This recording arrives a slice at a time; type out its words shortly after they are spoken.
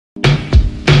Give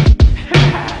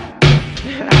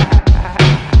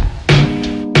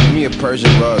me a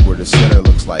Persian rug where the center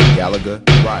looks like Gallagher.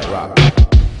 Right, right.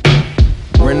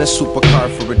 Rent a supercar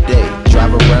for a day.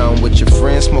 Drive around with your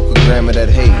friends, smoke a gram of that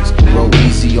haze. Roll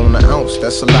easy on the ounce,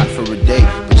 that's a lot for a day,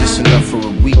 but just enough for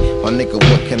a week. My nigga,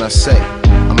 what can I say?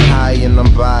 I'm high and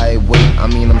I'm by, wait, I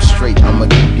mean I'm straight. I'ma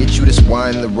get you this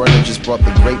wine, the runner just brought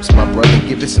the grapes. My brother,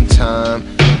 give it some time,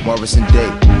 Morrison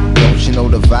Day. Don't you know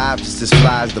the vibes, it's as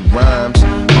fly as the rhymes.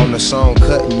 On the song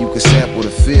cutting, you can sample the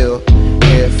feel.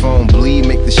 Headphone bleed,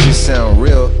 make the shit sound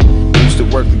real. Used to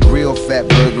work the grill, fat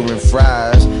burger and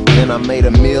fries. Then I made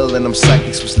a meal and them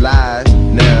psychics was lies.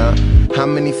 Now, how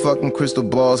many fucking crystal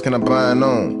balls can I bind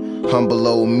on? Humble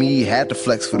old me, had to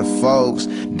flex for the folks.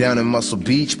 Down in Muscle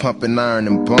Beach, pumping iron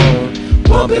and bone.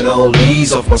 Bumping old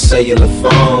D's off my cellular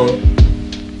phone.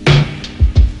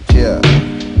 Yeah,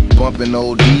 bumping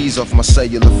old D's off my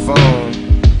cellular phone.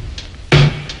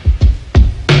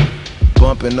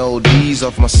 Bumping old D's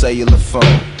off my cellular phone.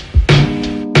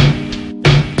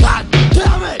 God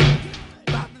damn it!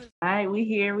 All right, we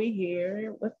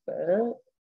here. What's up?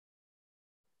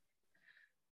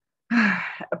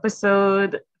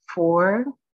 Episode 4.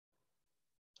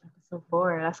 Episode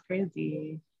 4, that's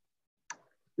crazy.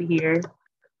 We here.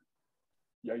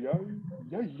 Yay.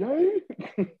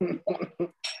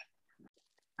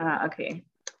 Okay,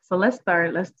 so let's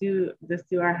start. Let's do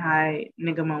our high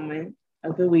nigga moment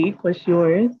of the week. What's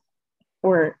yours?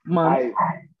 Or month?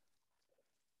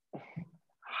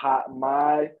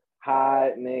 My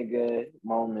high nigga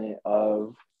moment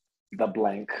of the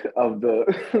blank of the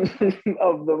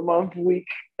of the month, week,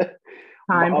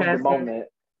 Time of passing. the moment.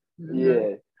 Mm-hmm.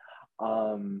 Yeah.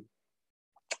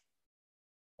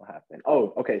 What happened?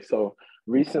 Oh, okay. So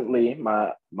recently,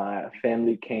 my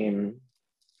family came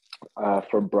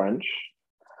for brunch.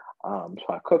 So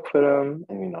I cooked for them,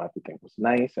 and everything was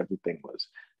nice. Everything was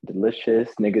delicious.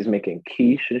 Niggas making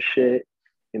quiche and shit.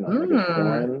 Niggas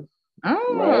foreign,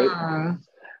 right?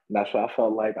 That's what I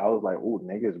felt like. I was like, ooh,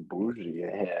 niggas bougie in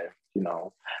here.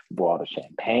 Bought the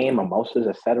champagne, mimosas,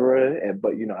 etc.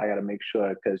 But I got to make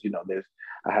sure because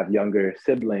I have younger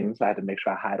siblings. I had to make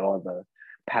sure I hide all the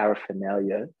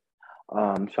paraphernalia.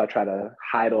 So I try to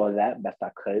hide all of that best I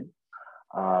could.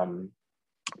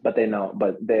 But they know.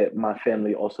 But my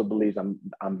family also believes I'm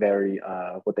very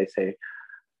what they say.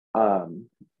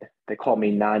 They call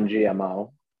me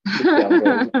non-GMO.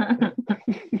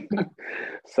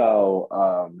 So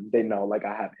they know, like,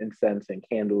 I have incense and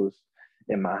candles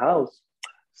in my house.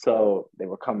 So they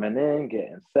were coming in,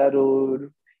 getting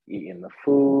settled, eating the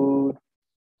food,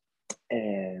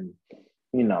 and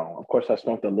of course I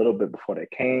smoked a little bit before they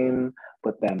came.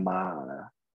 But then my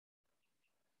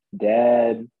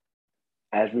dad,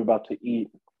 as we were about to eat,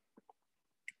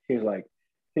 he was like,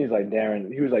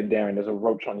 Darren, there's a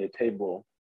roach on your table.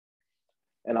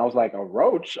 And I was like, a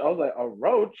roach? I was like, a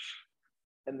roach?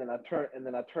 And then I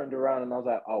turned around and I was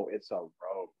like, oh, it's a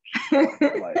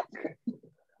roach. Like,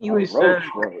 you was roach.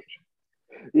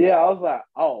 Yeah, I was like,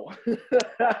 oh.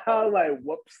 I was like,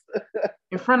 whoops.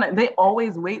 In front of, they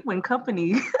always wait when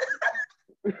company.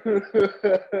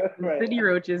 Right. City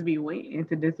roaches be waiting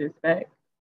to disrespect.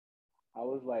 I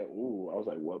was like,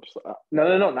 whoops.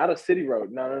 No, not a city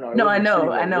road. No. No, I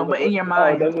know, but in your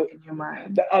mind. In your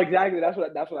mind. Exactly. That's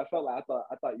what I felt like.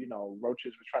 I thought,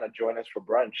 roaches were trying to join us for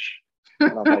brunch.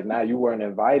 And I was like, nah, you weren't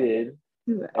invited.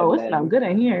 Oh, it's not good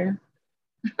in here.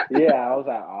 Yeah, I was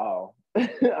like, oh.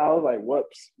 I was like,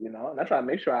 whoops, and I try to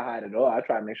make sure I hide it all. I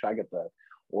try to make sure I get the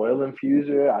oil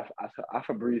infuser. I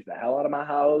Febreze the hell out of my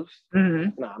house.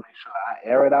 Mm-hmm. I make sure I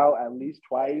air it out at least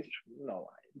twice. I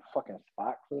fucking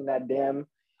spot clean that damn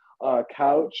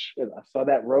couch. And I saw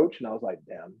that roach and I was like,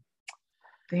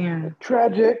 damn.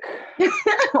 Tragic.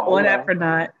 Whatever,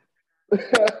 not.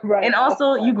 Right. And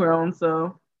also, you grown,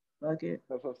 so fuck it.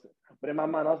 But in my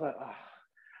mind, I was like,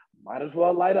 might as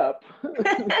well light up.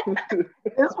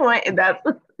 This point, that's.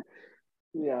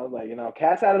 Yeah, I was like,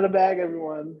 cats out of the bag,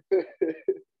 everyone.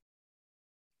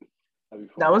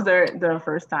 That was their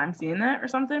first time seeing that or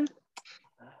something?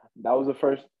 That was the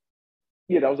first.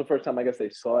 Yeah, that was the first time I guess they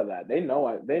saw that. They know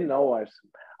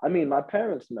I mean, my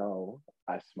parents know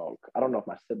I smoke. I don't know if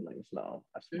my siblings know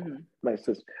I smoke.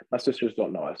 Mm-hmm. My sisters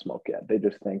don't know I smoke yet. They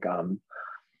just think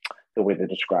the way they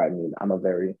describe me, I'm a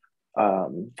very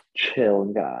chill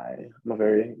guy. I'm a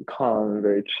very calm,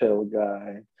 very chill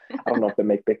guy. I don't know if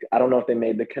they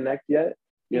made the connect yet,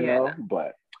 you know,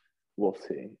 but we'll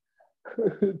see.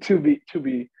 to be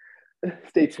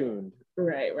stay tuned.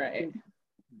 Right.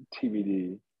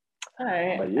 TBD. All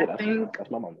right. But yeah, that's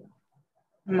my moment.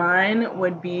 Mine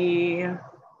would be,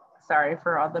 sorry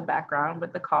for all the background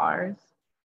with the cars.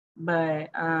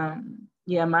 But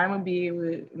yeah, mine would be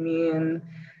with me and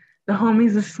the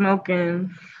homies is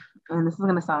smoking, and this is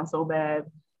gonna sound so bad.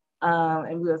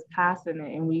 And we was passing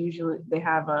it, and they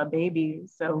have a baby,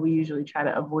 so we usually try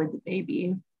to avoid the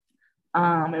baby.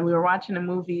 And we were watching a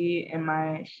movie, and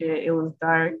my shit, it was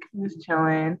dark, it was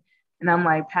chilling, and I'm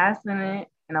like passing it,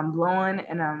 and I'm blowing,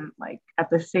 and I'm like at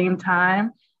the same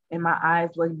time, and my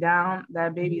eyes look down,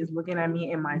 that baby is looking at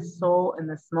me, and my soul and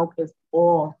the smoke is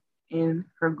all in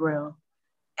her grill.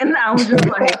 And I was just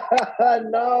like,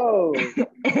 no.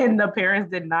 And the parents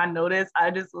did not notice.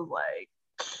 I just was like,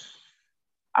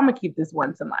 I'm gonna keep this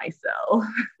one to myself.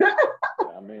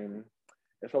 I mean,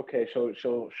 it's okay. She'll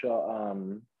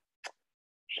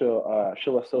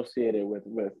associate it with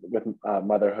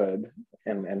motherhood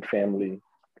and family.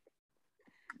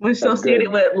 We're associated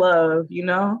with love, you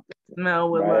know,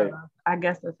 smell with right. love. I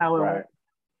guess that's how it works.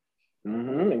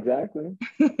 Exactly.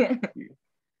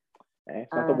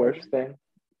 It's not the worst thing.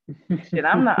 Shit,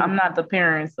 I'm not the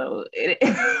parent, so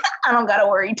I don't gotta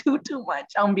worry too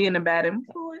much. I'm being a bad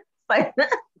influence. Like,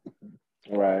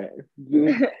 right.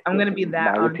 I'm gonna be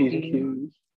that auntie.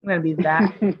 I'm gonna be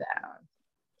that down.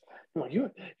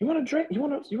 You want to drink? You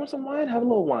want some wine? Have a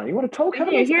little wine. You want a Coke?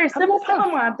 Here's some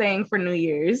wine thing for New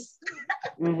Year's.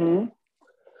 I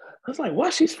was like,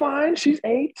 what? She's fine. She's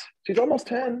 8. She's almost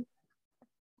 10.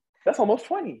 That's almost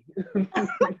 20.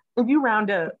 If you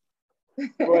round up.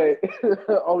 Right.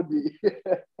 OD.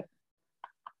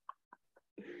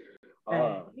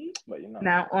 But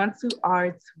Now on to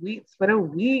our tweets for the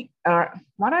week. Why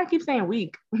do I keep saying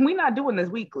week? We're not doing this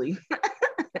weekly.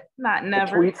 Not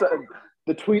never.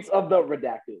 The tweets of the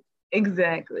redacted.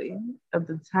 Exactly. Of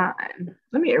the time.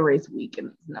 Let me erase week in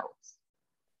these notes.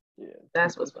 Yeah.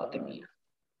 That's what's fucking me.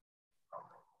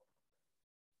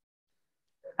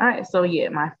 All right. So yeah,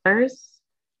 my first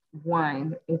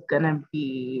one is gonna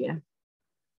be,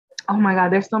 oh my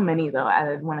God, there's so many though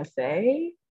I want to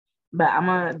say, but I'm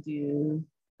gonna do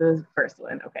the first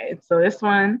one. Okay. So this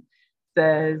one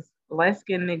says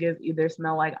light-skinned niggas either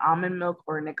smell like almond milk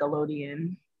or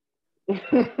Nickelodeon.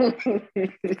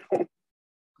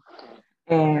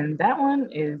 And that one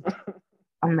is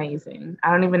amazing.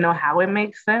 I don't even know how it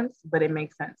makes sense, but it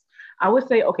makes sense. I would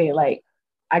say, okay, like,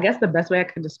 I guess the best way I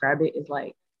could describe it is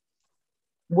like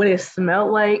what it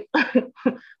smelled like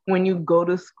when you go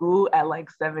to school at like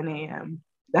 7 a.m.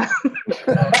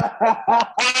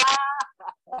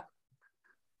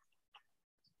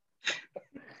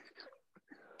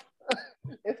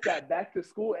 It's that back to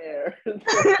school air.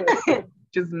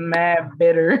 Just mad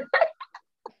bitter.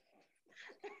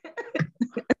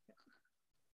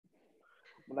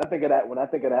 When I think of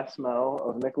that smell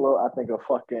of Niccolo, I think of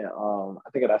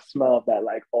that smell of that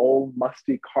like old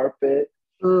musty carpet.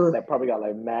 That probably got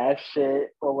like mad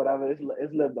shit or whatever.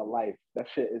 It's lived a life. That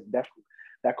shit is definitely,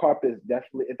 that carpet is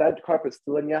definitely, if that carpet's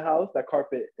still in your house, that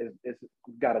carpet is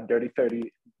got a dirty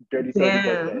 30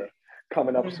 birthday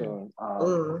coming up soon.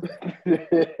 I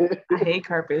hate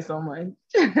carpet so much.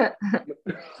 But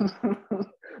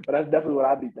that's definitely what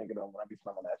I'd be thinking of when I be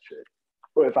smelling that shit.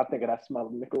 Or if I think of that smell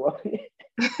of Nickelodeon.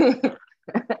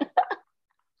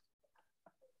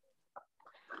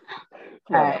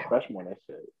 Freshman, that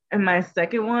shit. And my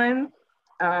second one,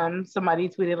 somebody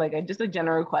tweeted like just a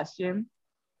general question.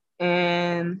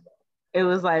 And it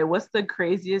was like, what's the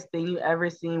craziest thing you ever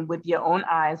seen with your own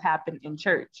eyes happen in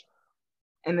church?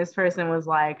 And this person was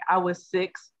like, I was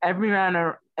 6. Everyone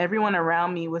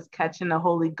around me was catching the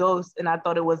Holy Ghost, and I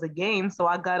thought it was a game. So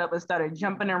I got up and started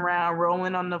jumping around,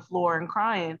 rolling on the floor and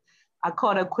crying. I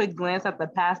caught a quick glance at the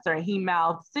pastor, and he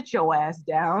mouthed, "Sit your ass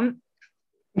down."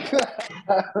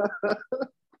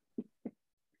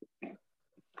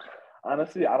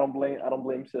 Honestly, I don't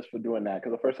blame sis for doing that,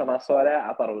 because the first time I saw that,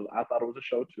 I thought it was a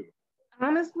show too.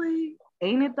 Honestly,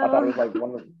 ain't it though? I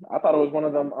thought it was one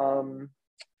of them.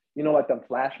 You know, like them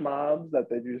flash mobs that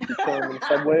they just be chilling in the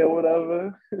subway or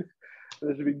whatever.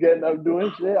 They should be getting up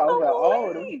doing shit. I was like,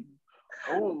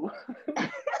 oh,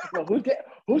 no,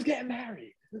 who's getting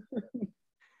married?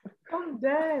 I'm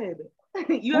dead.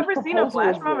 You ever seen a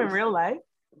flash mob in real life?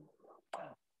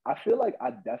 I feel like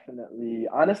I definitely,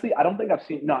 honestly, I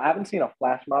haven't seen a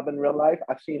flash mob in real life.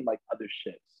 I've seen like other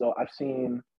shit. So I've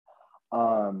seen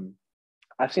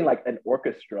like an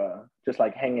orchestra just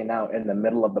like hanging out in the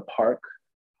middle of the park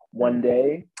one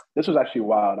day. This was actually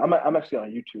wild. I'm actually on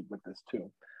YouTube with this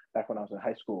too, back when I was in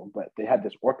high school. But they had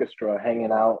this orchestra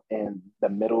hanging out in the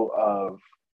middle of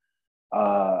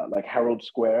like Herald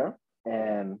Square,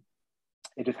 and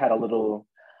it just had a little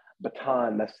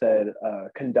baton that said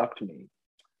 "Conduct me,"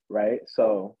 right?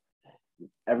 So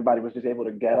everybody was just able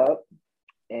to get up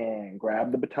and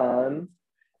grab the baton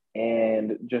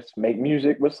and just make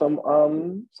music with some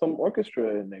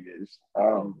orchestra niggas.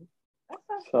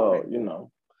 So you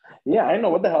know, yeah, I didn't know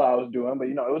what the hell I was doing, but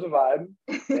you know, it was a vibe.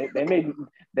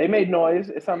 They made noise.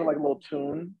 It sounded like a little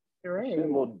tune, Right. a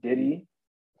little ditty.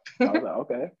 I was like,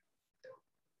 okay,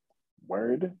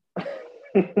 word. But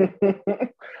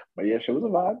yeah, shit was a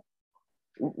vibe.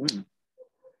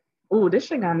 Ooh, this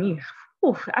shit got me.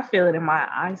 Ooh, I feel it in my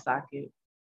eye socket.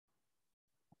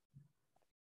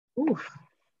 Oof.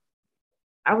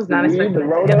 I was not expecting the it to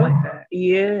hit Rhoda? like that.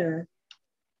 Yeah.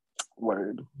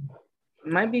 Word.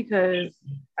 Might be because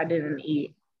I didn't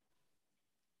eat.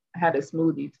 I had a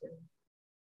smoothie too.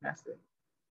 That's it.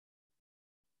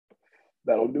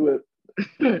 That'll do it.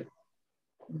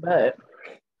 But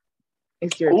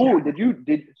it's your Ooh,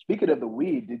 turn. speaking of the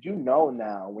weed, did you know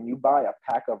now when you buy a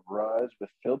pack of Ruz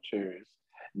with filters,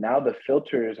 now the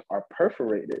filters are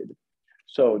perforated.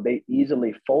 So they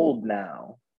easily fold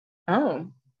now. Oh.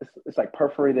 It's like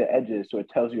perforated edges, so it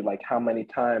tells you like how many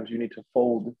times you need to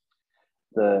fold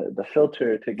the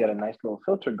filter to get a nice little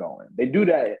filter going. They do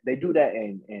that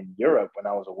in Europe when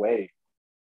I was away.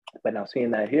 But now seeing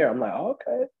that here, I'm like, oh,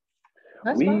 okay.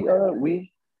 That's I was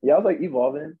like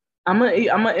evolving. I'm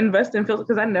gonna invest in filters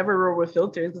because I never roll with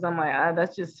filters because I'm like,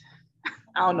 that's just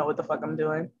I don't know what the fuck I'm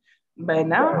doing. But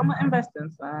now I'm gonna invest in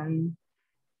some.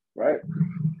 Right.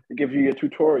 It gives you your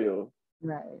tutorial.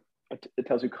 Right. It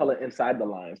tells you color inside the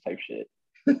lines type shit.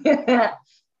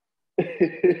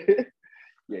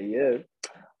 yeah.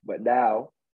 But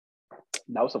now,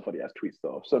 that was some funny ass tweets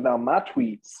though. So now my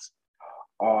tweets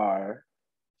are,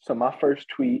 so my first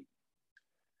tweet,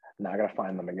 now I gotta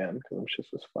find them again because them shit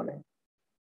was funny.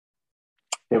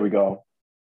 Here we go.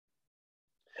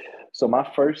 So my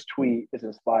first tweet is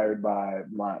inspired by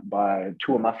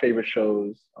two of my favorite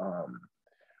shows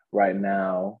right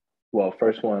now. Well,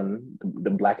 first one,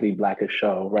 the Blackly Blackest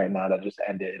show right now that just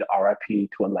ended. R.I.P.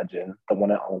 to a legend, the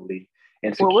one and only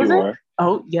Insecure. What was it?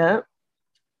 Oh, yeah.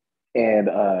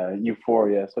 And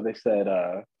Euphoria. So they said,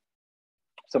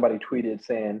 somebody tweeted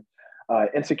saying,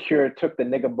 Insecure took the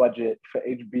nigga budget for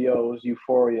HBO's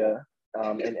Euphoria,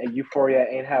 and Euphoria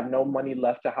ain't have no money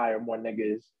left to hire more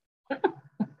niggas.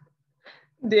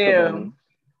 Damn.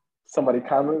 So somebody,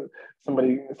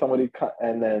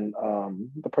 and then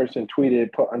the person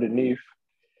tweeted, put underneath,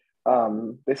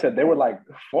 they said they were like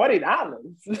 $40.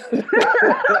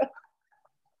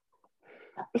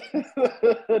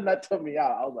 That took me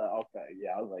out. I was like, okay,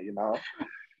 yeah. I was like, you know,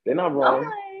 they're not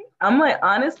wrong. I'm like,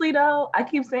 honestly though, I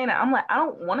keep saying that. I'm like, I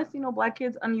don't want to see no black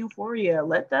kids on Euphoria.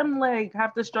 Let them like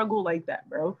have to struggle like that,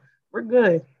 bro. We're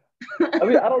good. I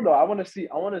mean, I don't know. I want to see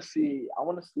what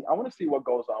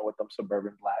goes on with them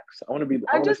suburban blacks. I want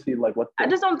to see like what. I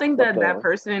just don't think that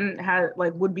person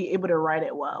would be able to write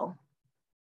it well,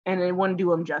 and it wouldn't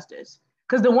do him justice.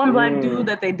 Because the one black dude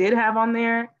that they did have on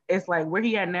there, it's like where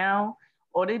he at now.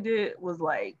 All they did was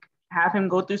like have him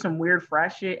go through some weird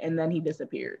fresh shit, and then he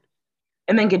disappeared,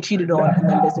 and then get cheated on, and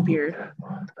then disappeared.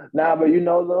 Nah, but you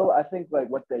know though, I think like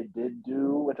what they did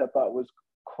do, which I thought was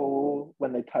cool,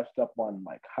 when they touched up on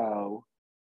like how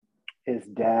his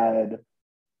dad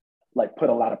like put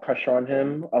a lot of pressure on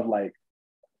him of like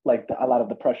a lot of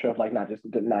the pressure of like not just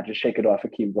shake it off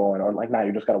and keep going, or like now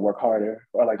you just got to work harder,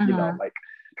 or like you know like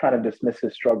trying to dismiss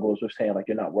his struggles with saying like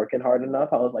you're not working hard enough.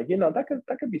 I was like, you know, that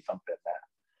could be something that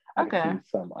I could see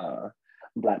some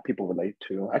black people relate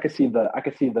to. I could see the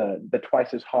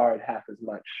twice as hard, half as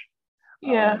much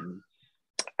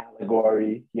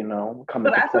allegory, you know,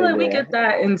 coming. But I feel like we get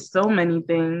that in so many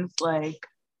things. Like,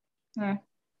 I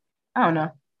don't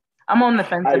know. I'm on the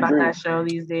fence about that show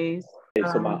these days. Okay,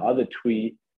 so my other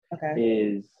tweet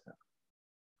is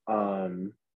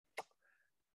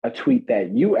a tweet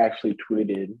that you actually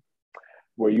tweeted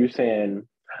where you're saying,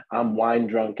 I'm wine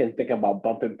drunk and thinking about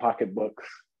bumping pocketbooks.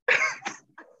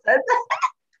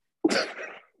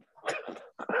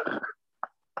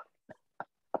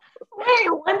 Wait,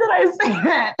 when did I say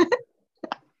that?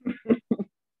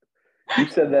 You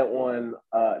said that on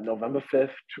November 5th,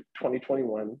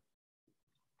 2021.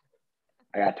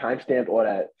 I got timestamped all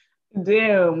that.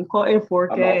 Damn, caught in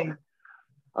 4K.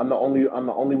 I'm the only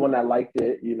one that liked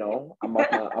it, you know. I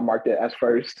marked it as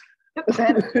first.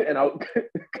 And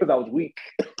because I was weak.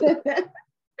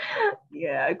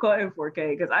 Yeah, I caught in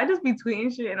 4K because I just be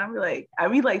tweeting shit and I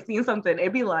be like seeing something.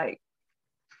 It'd be like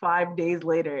 5 days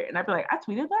later, and I'd be like, I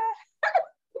tweeted that.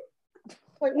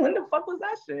 Like, when the fuck was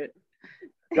that shit?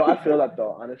 Yo, I feel that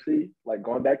though, honestly. Like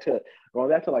going back to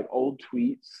like old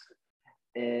tweets,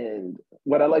 and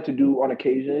what I like to do on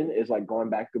occasion is like going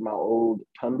back through my old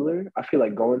Tumblr. I feel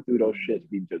like going through those shits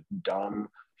be just dumb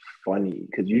funny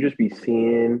because you just be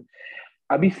seeing.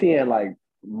 I be seeing like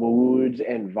moods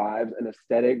and vibes and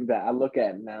aesthetic that I look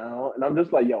at now, and I'm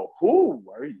just like, yo, who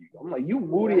were you? I'm like, you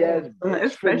moody ass bitch.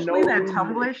 Especially that reason.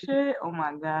 Tumblr shit. Oh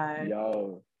my god.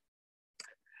 Yo,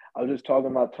 I was just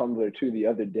talking about Tumblr too the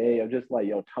other day. I'm just like,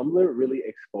 yo, Tumblr really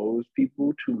exposed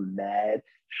people to mad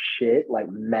shit, like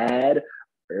mad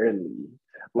early.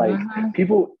 Like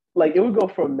people, like it would go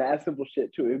from mad simple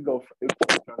shit too. It would go from,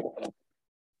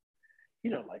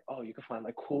 like, oh, you can find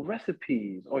like cool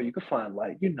recipes, or you can find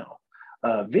like,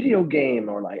 video game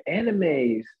or like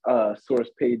anime source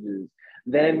pages.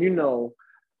 Then,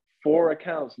 4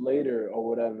 accounts later or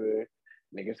whatever,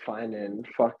 niggas finding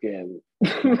fucking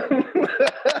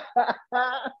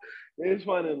niggas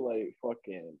finding like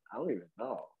fucking, I don't even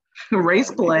know.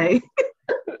 Race play.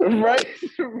 Right?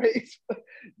 Race.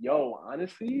 Yo,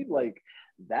 honestly, like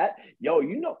that,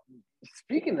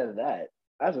 speaking of that,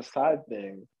 as a side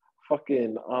thing,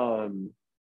 fucking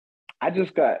I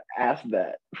just got asked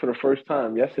that for the first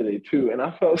time yesterday too, and I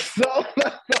felt so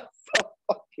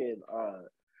fucking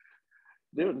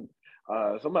dude.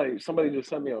 Somebody just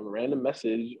sent me a random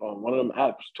message on one of them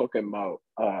apps talking about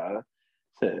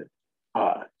said,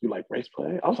 you like race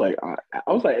play? I was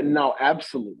like, no,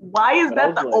 absolutely. Why is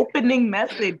that the opening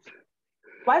message?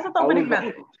 Why is that the opening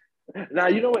message? Now,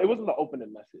 you know what? It wasn't the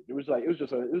opening message. It was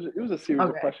a series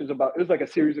of questions about. It was like a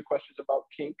series of questions about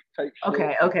kink type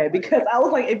shit. Okay. Because I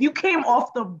was like, if you came off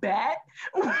the bat,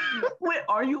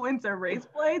 are you into race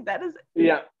play? That is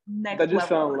next that just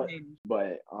level. Like,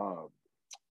 but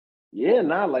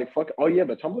like fuck. Oh yeah,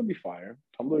 but Tumblr be fire.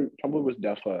 Tumblr was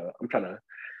definitely. I'm trying to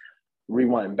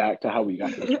rewind back to how we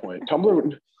got to this point.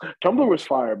 Tumblr was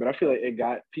fire, but I feel like it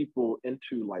got people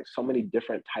into like so many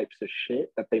different types of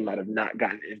shit that they might have not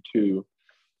gotten into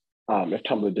if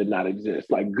Tumblr did not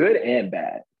exist, like good and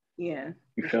bad. Yeah,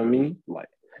 you feel me?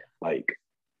 Like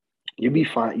you be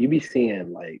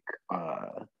seeing like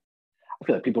I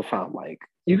feel like people found like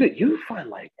you find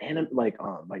like anime, like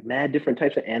mad different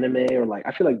types of anime, or like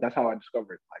I feel like that's how I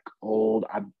discovered like old,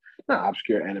 not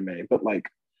obscure anime, but like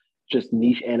just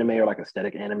niche anime or like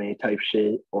aesthetic anime type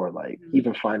shit, or like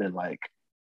even finding like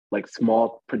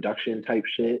small production type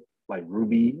shit like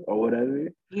Ruby or whatever.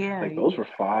 Yeah, like those were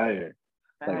fire.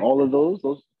 Like all of those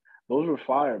were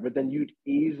fire. But then you'd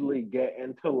easily get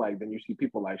into like, then you see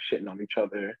people like shitting on each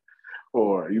other,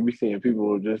 or you be seeing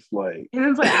people just like. And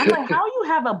it's like, I'm like, how you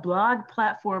have a blog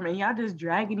platform and y'all just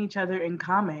dragging each other in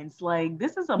comments? Like,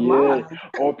 this is a blog.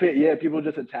 Or people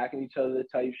just attacking each other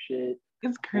type shit.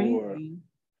 It's crazy. Or,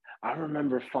 I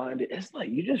remember finding, it's like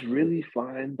you just really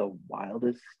find the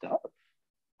wildest stuff.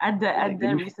 I did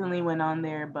recently went on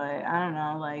there, but I don't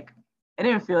know, like it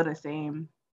didn't feel the same.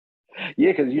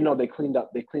 Yeah, because they cleaned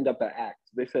up their act.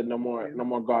 They said no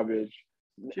more garbage.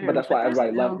 True. But that's why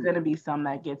everybody left. There's gonna be some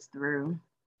that gets through.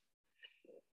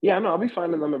 Yeah, I know. I'll be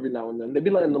finding them every now and then. They be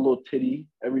letting the little titty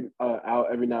out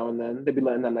every now and then. They be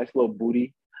letting that nice little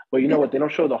booty. But you know what? They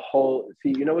don't show the whole.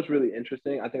 See, you know what's really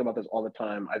interesting? I think about this all the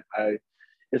time.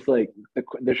 It's like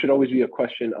there should always be a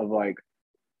question of like,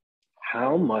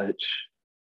 how much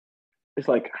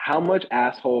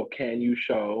asshole can you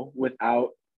show without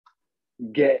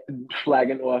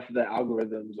flagging off the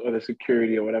algorithms or the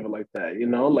security or whatever like that?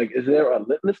 Like, is there a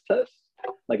litmus test?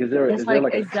 Like, is there it's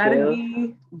gotta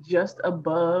be just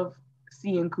above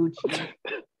seeing coochie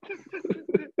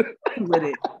with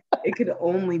it. It could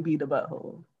only be the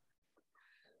butthole.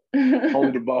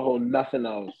 Only the butthole, nothing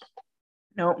else.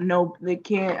 No, they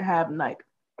can't have like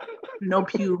no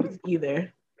pubes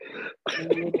either.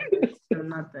 No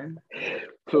nothing.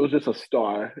 So it's just a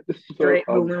star. Straight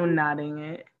balloon nodding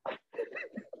it.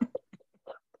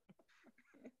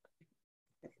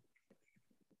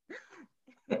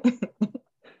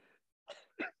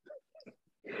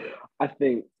 I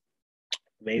think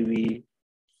maybe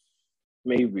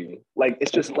like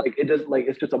it's just like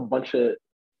it's just a bunch of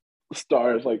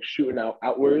stars like shooting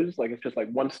outwards. Like it's just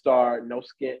like one star, no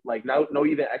skin, like no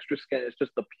even extra skin. It's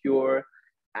just the pure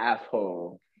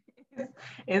asshole.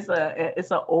 It's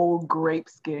a old grape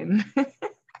skin.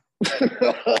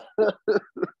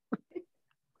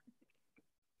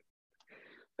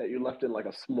 That you left in like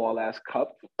a small ass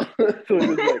cup, so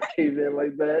it just like cave in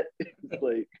like that. It's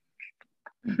like,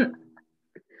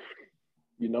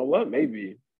 you know what?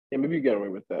 Maybe you get away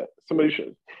with that. Somebody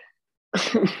should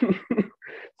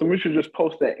just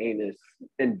post that anus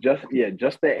and just the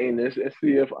anus and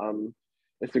see if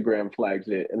Instagram flags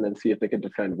it, and then see if they can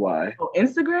defend why. Oh,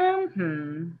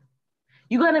 Instagram?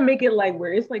 You gotta make it like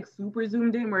where it's like super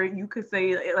zoomed in, where you could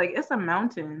say like it's a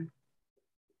mountain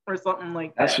or something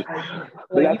like that.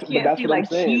 Like you can't see like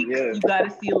cheeks. Yeah. You gotta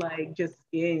see like just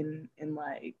skin and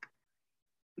like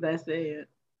that's it.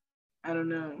 I don't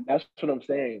know. That's what I'm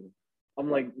saying. I'm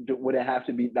like, would it have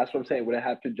to be? That's what I'm saying. Would it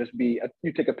have to just be?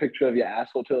 You take a picture of your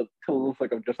asshole till it looks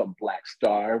like just a black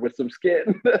star with some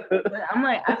skin. But I'm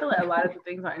like, I feel like a lot of the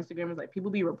things on Instagram is like people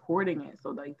be reporting it,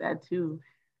 so like that too.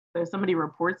 So if somebody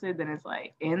reports it, then it's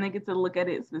like, and they get to look at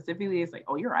it specifically. It's like,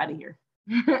 oh, you're out of here.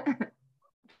 I'm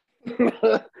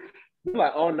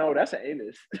like, oh no, that's an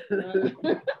anus.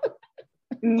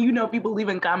 You know, people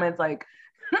leaving comments like,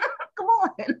 come on.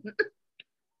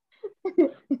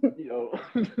 Yo,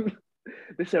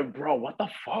 they said, bro, what the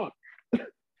fuck?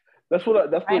 That's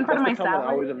the comment I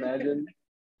always imagine.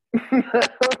 Right in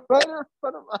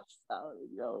front of my salad,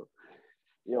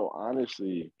 yo,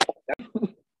 honestly.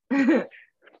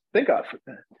 Thank God for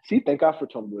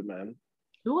Tumblr, man.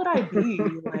 Who would I be?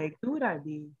 Like, who would I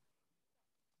be?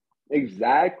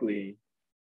 Exactly.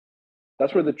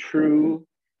 That's one of the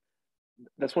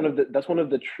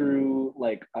true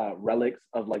like relics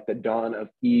of like the dawn of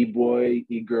e-boy,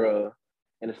 e-girl,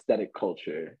 and aesthetic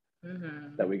culture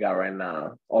that we got right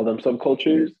now. All them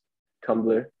subcultures,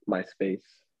 Tumblr, MySpace,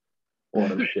 all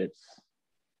them shits.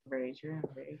 Very true.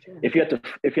 Very true. If you had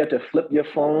to flip your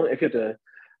phone, if you had to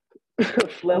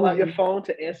flip out your phone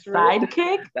to answer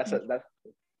Sidekick? That's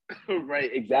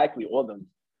right, exactly. All them.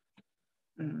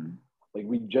 Like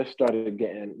we just started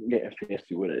getting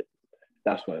fancy with it.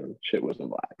 That's when shit was in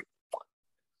black.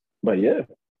 But yeah.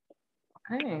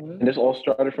 Hey. And this all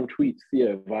started from tweets.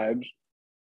 Yeah, vibes.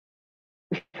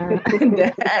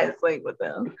 That's like what the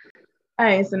hell. All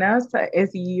right, so now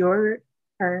it's your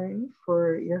turn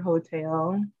for your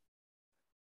hotel.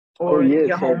 Or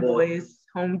your homeboy's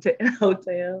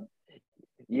hotel.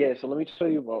 Yeah, so let me tell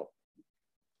you about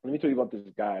this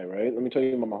guy, right? Let me tell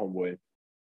you about my homeboy.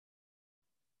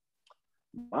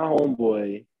 My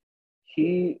homeboy,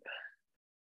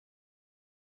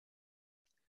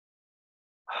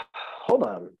 hold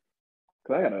on,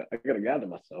 because I gotta gather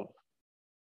myself.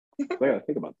 I gotta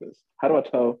think about this. How do I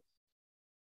tell?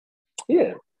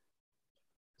 Yeah.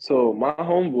 So my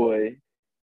homeboy,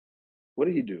 what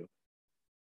did he do?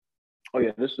 Oh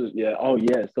yeah, oh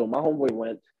yeah. So my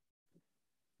homeboy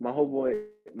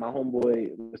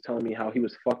was telling me how he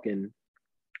was fucking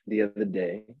the other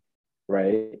day,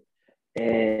 right?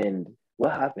 And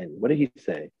what happened? What did he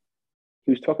say?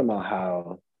 He was talking about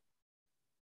how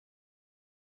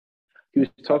he was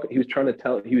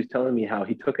telling me how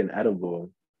he took an edible.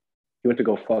 He went to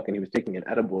go fuck and he was taking an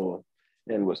edible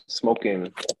and was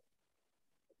smoking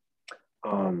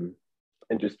and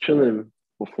just chilling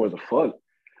before the fuck.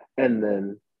 And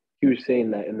then he was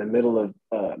saying that in the middle of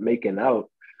making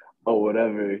out or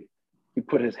whatever, he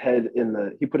put his head in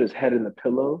the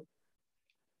pillow.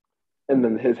 And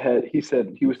then he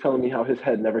said, he was telling me how his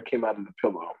head never came out of the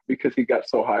pillow because he got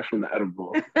so high from the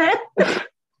edible.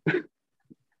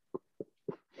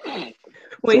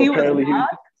 Wait, so he was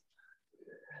knocked?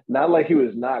 Not like he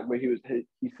was knocked, but he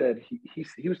said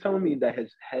he was telling me that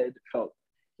his head felt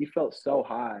so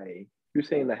high. He was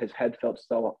saying that his head felt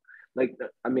so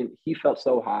he felt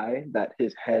so high that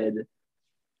his head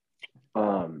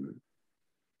felt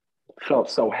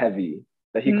so heavy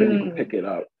that he couldn't even pick it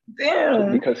up.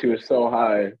 Damn. Because he was so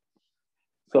high.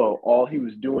 So all he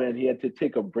was doing, he had to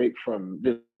take a break from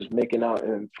just making out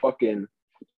and fucking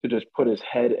to just put his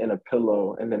head in a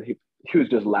pillow, and then he was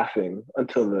just laughing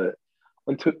until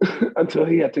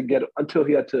he had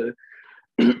to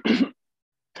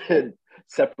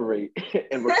separate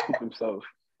and recoup himself.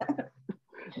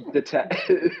 Detach.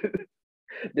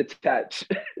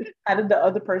 How did the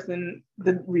other person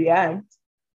react?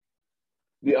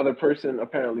 The other person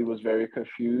apparently was very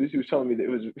confused. He was telling me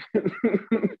that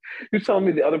he was telling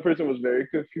me the other person was very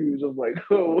confused of like,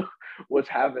 oh, what's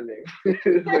happening?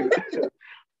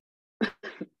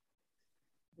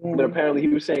 But apparently he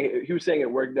was saying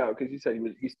it worked out because he said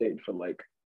he stayed for like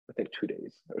I think 2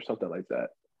 days or something like that.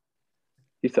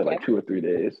 He said like 2 or 3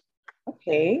 days.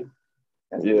 Okay.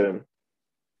 That's yeah.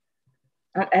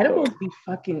 Edibles be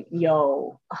fucking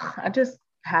I just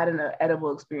had an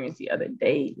edible experience the other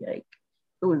day. Like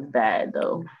it was bad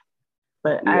though.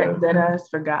 But yeah. I deadass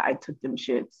forgot I took them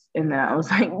shits, and then I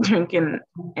was like drinking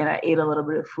and I ate a little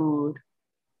bit of food.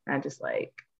 And I just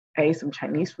like I ate some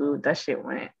Chinese food. That shit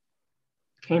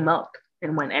came up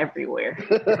and went everywhere.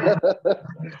 Disgusting.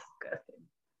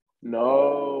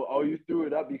 No. Oh, you threw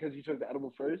it up because you took the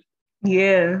edible first?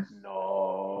 Yeah.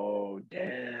 No.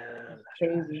 Damn. That's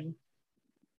crazy.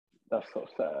 That's so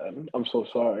sad. I'm so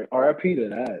sorry. R.I.P. to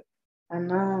that. I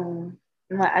know.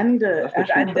 I'm like, I need to. I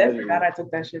definitely forgot I took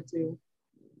that shit too.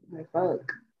 I'm like,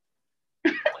 fuck.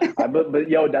 But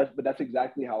that's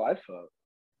exactly how I felt.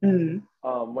 Mm-hmm.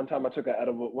 One time I took an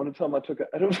edible,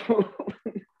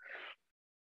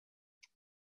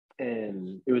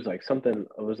 and it was like something.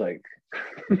 It was like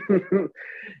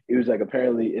it was like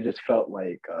apparently it just felt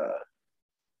like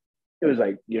it was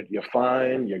like you're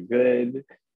fine, you're good.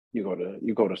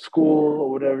 You go to school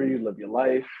or whatever. You live your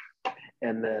life,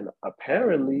 and then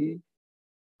apparently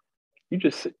you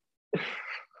just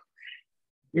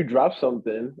you drop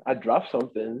something. I drop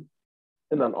something,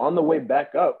 and then on the way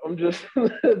back up, I'm just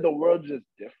the world just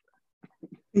different.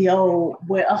 Yo,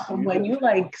 when you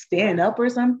like stand up or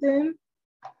something,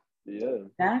 Yeah,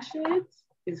 that shit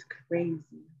is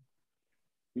crazy.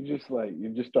 you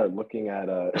just start looking at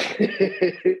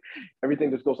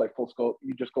everything just goes like full scope.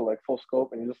 You just go like full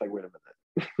scope, and you're just like, wait a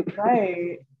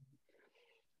Right.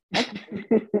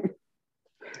 minute.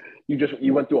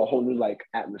 You went through a whole new like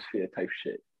atmosphere type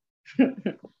shit.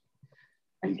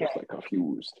 You're just like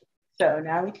confused. So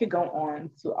now we could go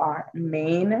on to our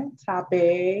main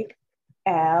topic,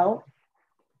 Al,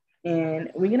 and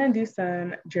we're gonna do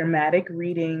some dramatic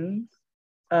readings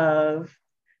of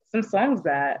some songs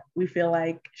that we feel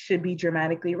like should be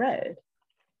dramatically read.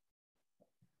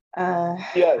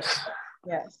 Yes.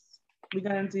 We're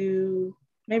gonna do,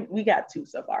 maybe we got 2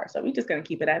 so far, so we're just gonna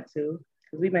keep it at 2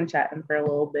 because we've been chatting for a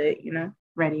little bit, you know.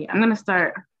 Ready? I'm gonna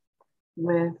start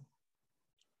with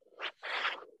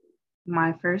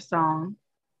my first song,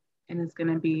 and it's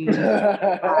gonna be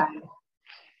by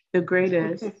the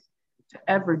greatest to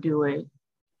ever do it,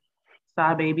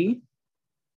 Saw Baby.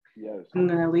 Yes. I'm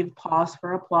gonna leave pause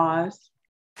for applause.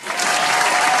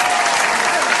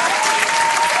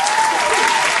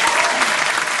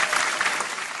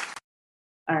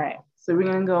 All right, so we're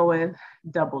gonna go with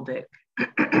Double Dick.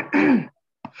 Let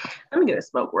me get a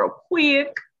smoke real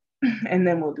quick, and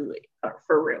then we'll do it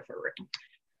for real.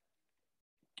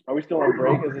 Are we still on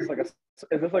break? Is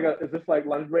this like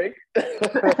lunch break?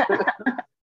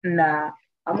 Nah,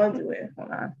 I'm gonna do it.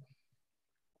 Hold on.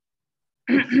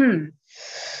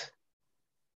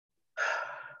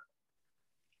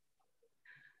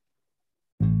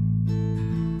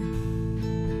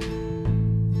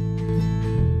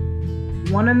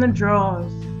 One in the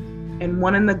drawers and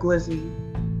one in the glizzy.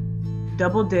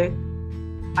 Double dick,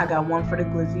 I got one for the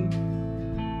glizzy.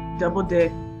 Double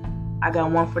dick, I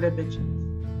got one for the bitches.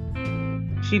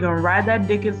 She gonna ride that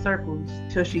dick in circles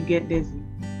till she get dizzy.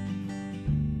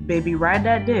 Baby, ride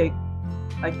that dick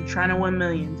like you trying to win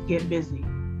millions, get busy.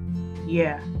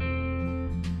 Yeah.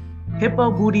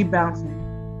 Hippo booty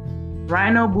bouncing,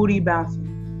 rhino booty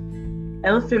bouncing,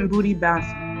 elephant booty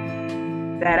bouncing.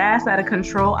 That ass out of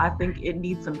control, I think it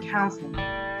needs some counseling.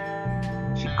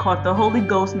 She caught the Holy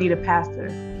Ghost, need a pastor.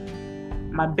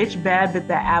 My bitch bad bit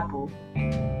that apple,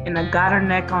 and I got her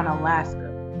neck on Alaska.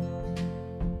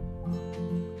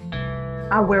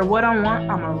 I wear what I want,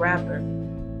 I'm a rapper.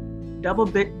 Double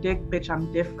bit dick, bitch,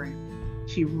 I'm different.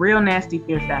 She real nasty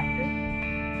fear factor.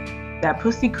 That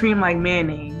pussy cream like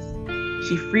mayonnaise.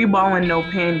 She free balling, no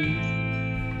panties.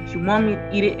 She want me to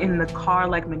eat it in the car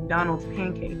like McDonald's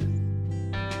pancakes.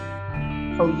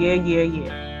 Oh yeah.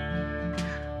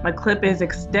 My clip is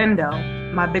extendo.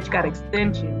 My bitch got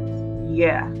extensions.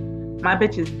 Yeah. My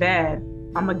bitch is bad.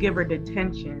 I'ma give her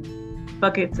detention.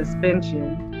 Fuck it,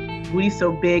 suspension. Booty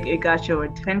so big it got your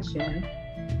attention.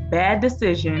 Bad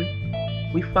decision.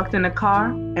 We fucked in the car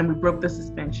and we broke the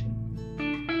suspension.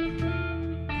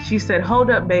 She said, hold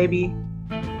up, baby.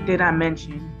 Did I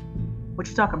mention? What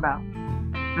you talking about?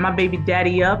 My baby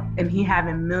daddy up and he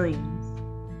having millions.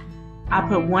 I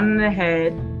put one in the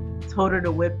head, told her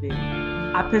to whip it.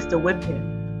 I pistol whipped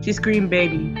him. She screamed,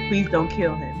 baby, please don't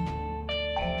kill him.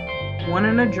 One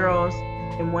in the drawers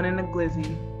and one in the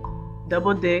glizzy.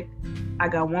 Double dick, I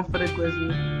got one for the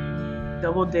glizzy.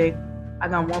 Double dick, I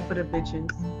got one for the bitches.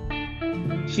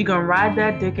 She gonna ride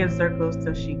that dick in circles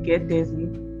till she get dizzy.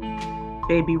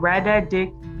 Baby, ride that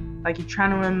dick like you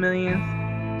trying to win millions,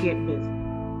 get busy.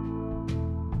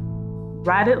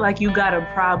 Ride it like you got a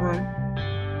problem.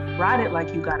 Ride it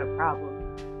like you got a problem.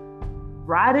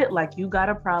 Ride it like you got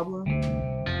a problem.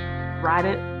 Ride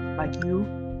it like you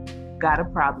got a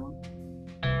problem.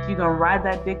 She gonna ride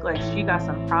that dick like she got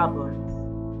some problems.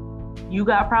 You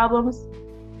got problems?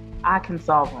 I can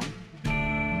solve them.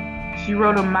 She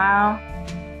rode a mile,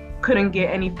 couldn't get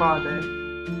any farther.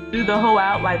 Threw the hoe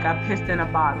out like I pissed in a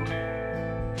bottle.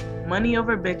 Money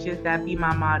over bitches, that be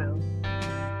my motto.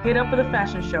 Hit up for the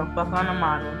fashion show, fuck on a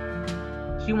model.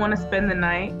 She wanna spend the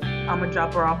night, I'ma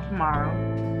drop her off tomorrow.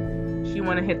 She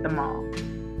wanna hit the mall.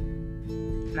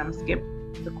 And I'ma skip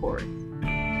the chorus.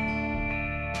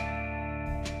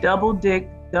 Double dick,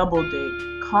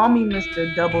 call me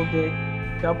Mr. Double Dick,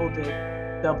 double dick,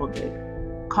 double dick.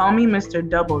 Call me Mr.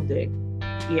 Double Dick,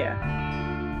 yeah.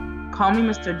 Call me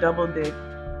Mr. Double Dick,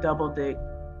 double dick,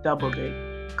 double dick.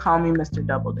 Call Me Mr.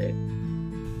 Doubleday.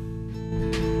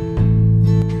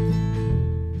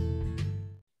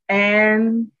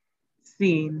 And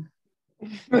scene.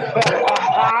 Those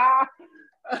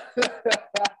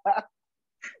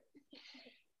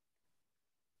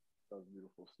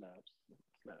beautiful snaps.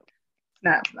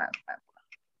 Snap, snap, snap.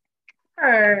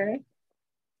 Her.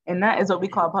 And that is what we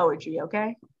call poetry,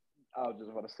 okay? I was just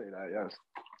about to say that, yes.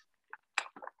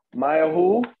 Maya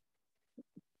who?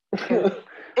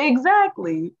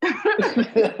 Exactly.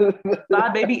 Bye,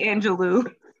 baby Angelou.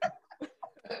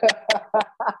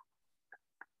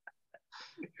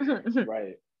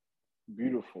 Right.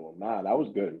 Beautiful. Nah, that was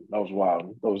good. That was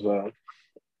wild. That was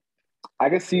I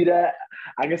can see that.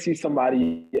 I can see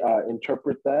somebody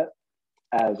interpret that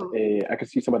as I can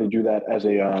see somebody do that as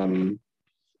a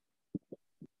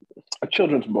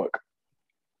children's book.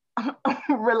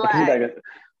 Relax.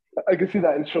 I can see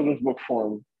that in children's book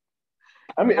form.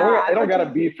 I mean, it don't gotta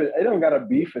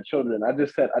be for children. I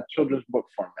just said a children's book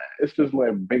format. It's just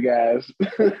like big ass.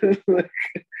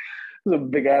 It's a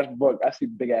big ass book. I see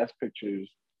big ass pictures,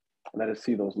 and I just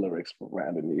see those lyrics right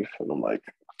underneath, and I'm like,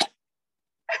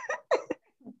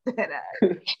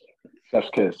 chef's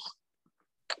kiss.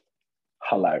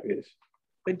 Hilarious.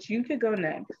 But you could go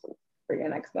next for your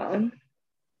next song.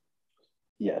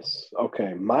 Yes.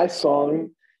 Okay. My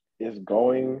song is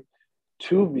going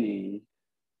to be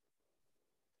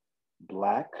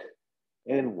Black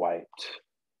and White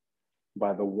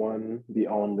by the one, the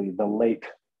only, the late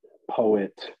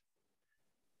poet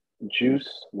Juice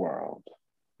WRLD.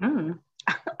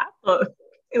 I thought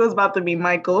it was about to be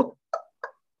Michael.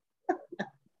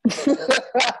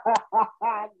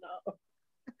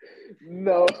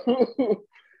 No.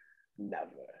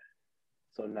 Never.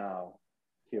 So now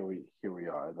here we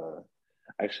are.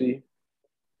 Actually,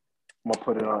 I'm gonna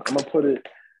put it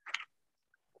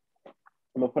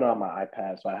on my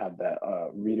iPad, so I have that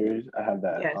readers. I have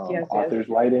that author's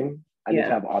lighting. I just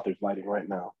have author's lighting right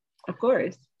now. Of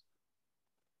course.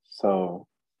 So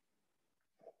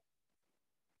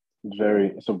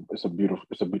it's a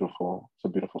beautiful song.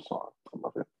 I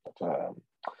love it.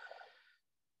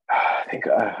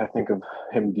 I think of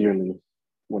him dearly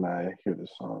when I hear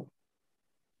this song.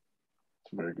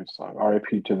 It's a very good song.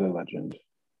 R.I.P. to the legend,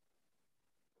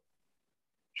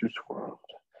 Juice WRLD.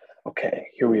 Okay,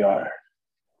 here we are.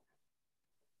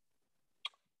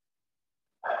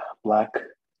 Black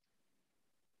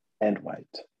and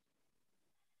White.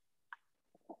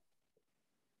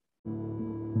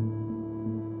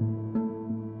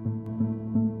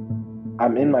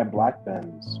 I'm in my black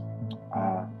Benz,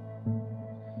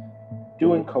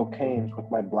 doing cocaine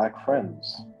with my black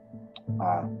friends.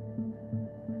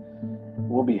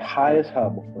 We'll be high as hell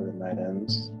before the night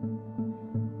ends.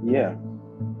 Yeah.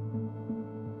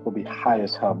 We'll be high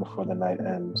as hell before the night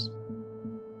ends.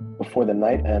 Before the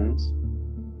night ends,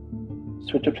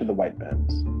 switch up to the white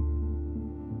Benz.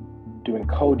 Doing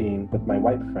codeine with my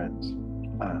white friends.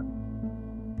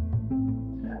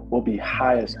 We'll be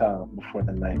high as hell before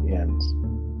the night ends.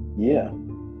 Yeah.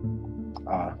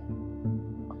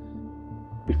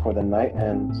 Before the night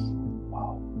ends.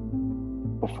 Wow.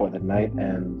 Before the night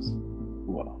ends.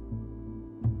 Whoa.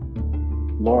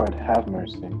 Lord, have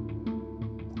mercy.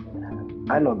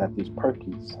 I know that these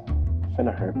perkies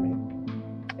finna hurt me.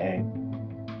 Hey.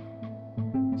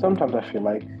 Sometimes I feel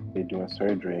like they're doing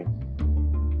surgery.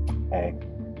 Hey.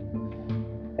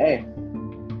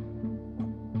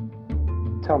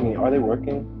 Tell me, are they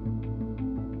working?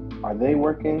 Are they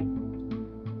working?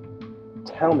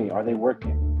 Tell me, are they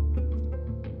working?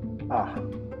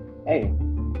 Hey.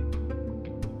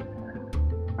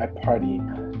 I party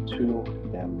too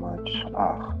damn much.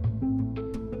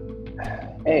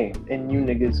 Hey, and you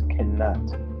niggas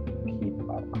cannot keep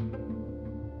up.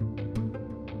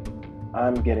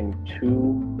 I'm getting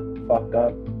too fucked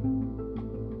up.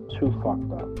 Too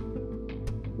fucked up.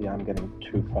 Yeah, I'm getting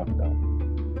too fucked up.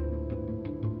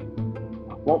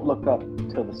 Won't look up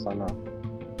till the sun up.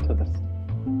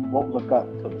 Won't look up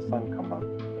till the sun come up.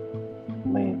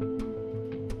 Lame.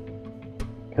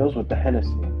 Pills with the Hennessy.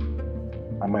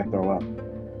 I might throw up.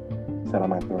 Said I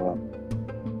might throw up.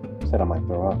 Said I might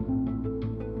throw up.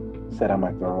 Said I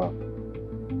might throw up.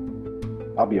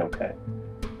 I'll be okay.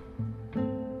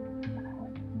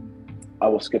 I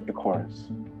will skip the chorus.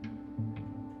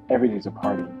 Every day's a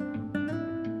party.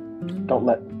 Don't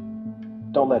let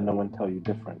no one tell you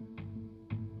different.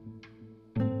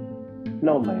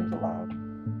 No lames allowed.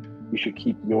 You should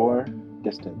keep your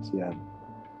distance, yeah.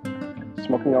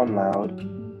 Smoking on loud,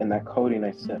 and that codeine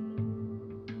I sip.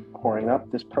 Pouring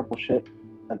up this purple shit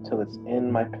until it's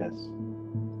in my piss.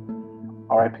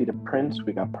 R.I.P. to Prince,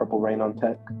 we got Purple Rain on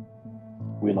tech.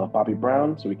 We love Bobby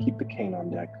Brown, so we keep the cane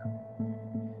on deck.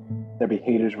 There be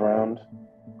haters round,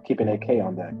 keeping AK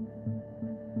on deck.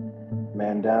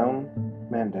 Man down,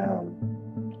 man down.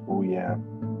 Oh yeah.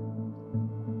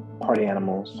 Party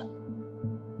animals,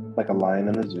 like a lion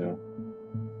in the zoo.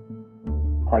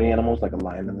 Party animals like a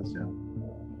lion in the zoo.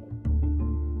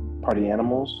 Party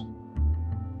animals.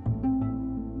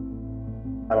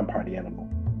 I'm a party animal.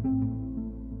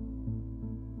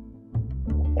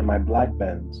 In my black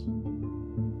Benz,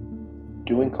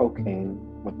 doing cocaine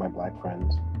with my black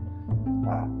friends.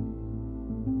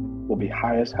 We'll be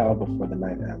high as hell before the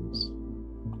night ends.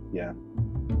 Yeah.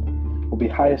 We'll be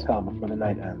high as hell before the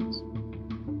night ends.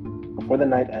 Before the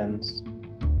night ends,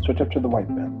 switch up to the white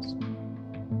Benz.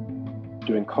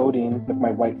 Doing codeine with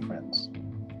my white friends.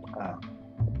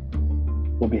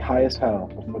 We'll be high as hell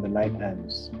before the night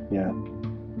ends. Yeah.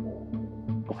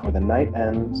 Before the night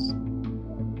ends,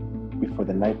 before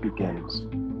the night begins.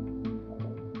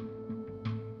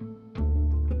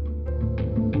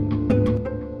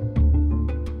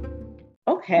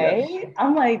 Okay. Yes.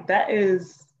 I'm like,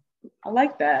 I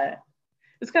like that.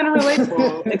 It's kind of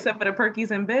relatable, except for the Perkies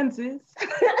and Benzes.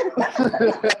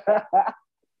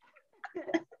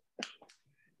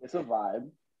 It's a vibe.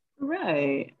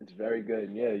 Right. It's very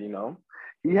good. Yeah, you know.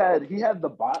 He had the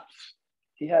bops.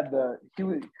 He gave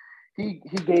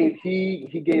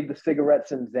the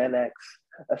cigarettes and Xanax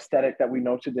aesthetic that we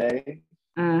know today.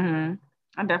 Mm-hmm.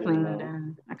 I definitely knew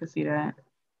that. I could see that.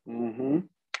 Mm-hmm.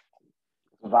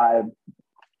 Vibe.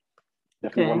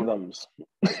 Definitely one of them.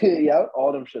 Yeah,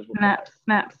 all them shits. Snap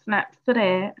to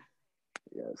that.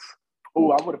 Yes.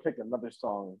 Oh, I would have picked another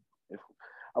song.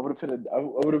 I would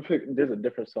have picked. There's a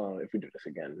different song if we do this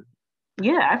again.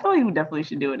 Yeah, I feel like we definitely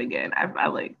should do it again. I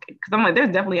like, because I'm like,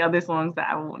 there's definitely other songs that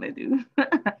I want to do.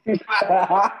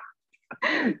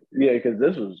 Yeah, because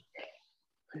this was.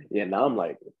 Yeah, now I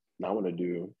want to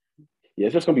do. Yeah,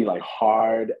 it's just gonna be like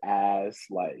hard ass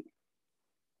like.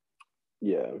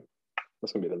 Yeah,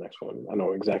 that's gonna be the next one. I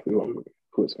know exactly who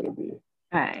it's gonna be.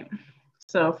 All right.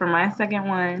 So for my second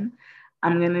one,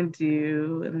 I'm gonna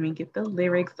do. Let me get the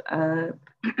lyrics up.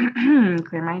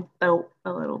 Clear my throat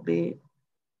a little bit.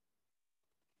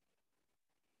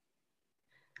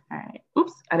 All right.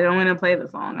 Oops, I didn't want to play the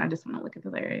song. I just want to look at the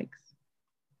lyrics.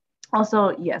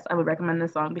 Also, yes, I would recommend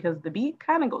this song because the beat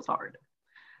kind of goes hard.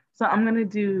 So I'm going to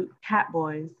do Cat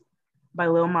Boys by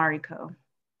Lil Mariko.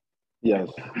 Yes.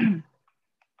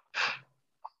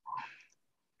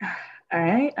 All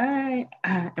right.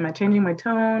 Am I changing my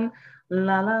tone?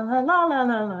 La, la, la, la, la,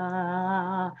 la,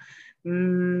 la.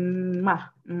 Ma.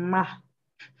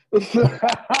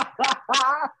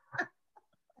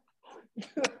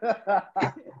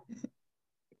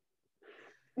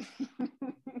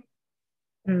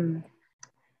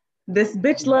 This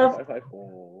bitch love.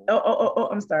 Oh,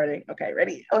 I'm starting. Okay,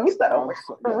 ready? Let me start over.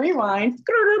 Rewind.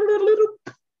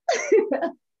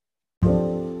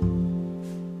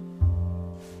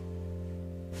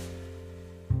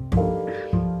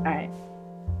 All right.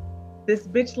 This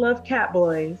bitch love cat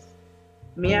boys.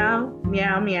 Meow,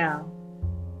 meow, meow.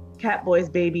 Cat boys,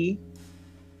 baby.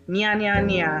 Nya, nya,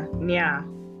 nya, nya.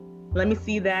 Let me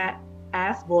see that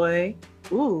ass boy.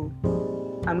 Ooh,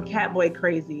 I'm cat boy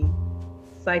crazy.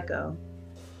 Psycho.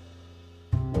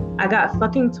 I got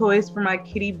fucking toys for my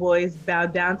kitty boys. Bow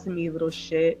down to me, little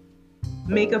shit.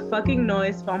 Make a fucking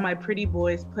noise for all my pretty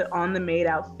boys. Put on the maid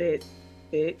outfit,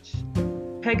 bitch.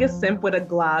 Peg a simp with a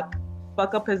Glock.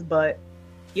 Fuck up his butt.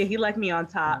 Yeah, he like me on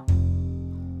top.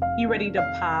 He ready to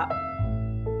pop.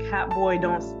 Cat boy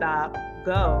don't stop.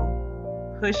 Go.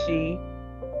 Pushy.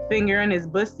 Finger in his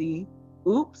bussy.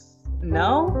 Oops.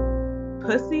 No?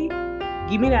 Pussy?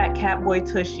 Give me that cat boy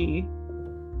tushy.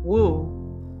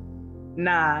 Woo.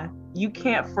 Nah, you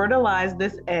can't fertilize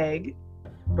this egg.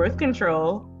 Birth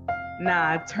control.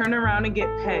 Nah, turn around and get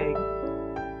pegged.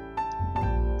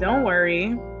 Don't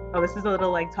worry. Oh, this is a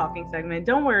little like talking segment.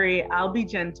 Don't worry, I'll be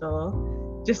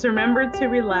gentle. Just remember to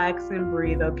relax and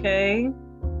breathe, okay?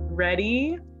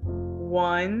 Ready?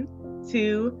 1,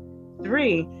 2,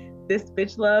 3. This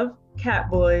bitch love cat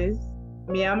boys.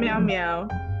 Meow, meow, meow.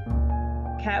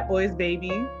 Cat boys, baby.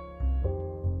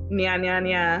 Nya, nya,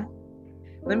 nya.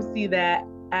 Let me see that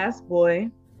ass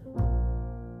boy.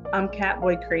 I'm cat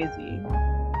boy crazy.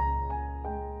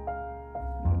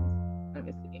 Let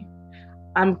me see.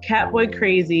 I'm cat boy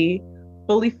crazy,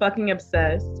 fully fucking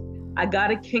obsessed. I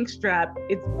got a kink strap,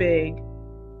 it's big.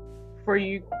 For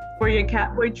your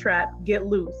cat boy trap, get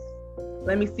loose.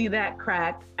 Let me see that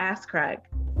crack, ass crack.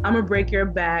 I'ma break your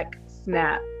back,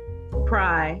 snap,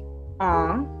 pry,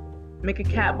 make a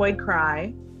cat boy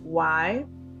cry. Why?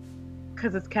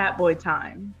 Cause it's cat boy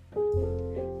time.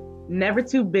 Never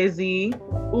too busy.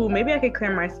 Ooh, maybe I could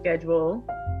clear my schedule.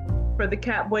 For the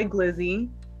Catboy Glizzy.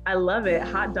 I love it.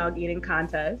 Hot dog eating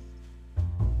contest.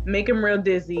 Make him real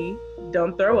dizzy.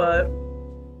 Don't throw up.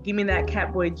 Give me that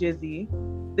Catboy Jizzy.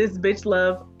 This bitch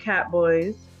love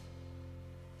Catboys.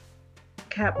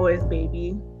 Catboys,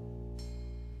 baby.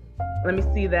 Let me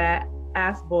see that.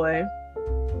 Ass boy.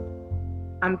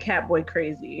 I'm Catboy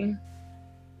crazy.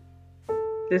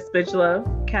 This bitch love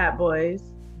Catboys,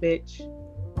 bitch.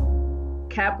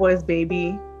 Catboys,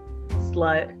 baby.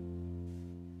 Slut.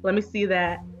 Let me see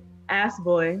that. Ass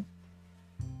boy.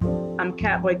 I'm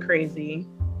Catboy crazy.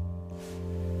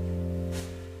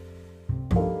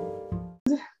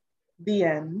 The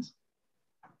end.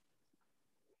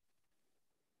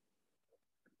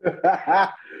 I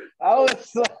was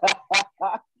so,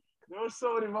 there were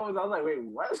so many moments. I was like, wait,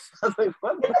 what? I was like,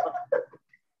 what?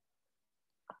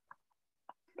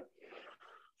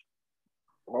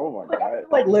 Oh my God.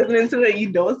 Like listening to it, you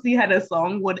don't see how the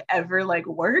song would ever like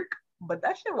work, but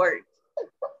that shit worked.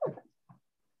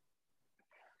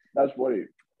 That's funny.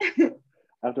 I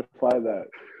have to find that.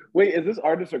 Wait, is this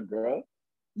artist a girl?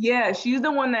 Yeah, she's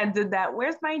the one that did that.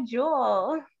 Where's my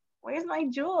jewel? Where's my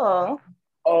jewel?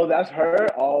 Oh, that's her?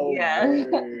 Oh, yeah.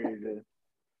 Word.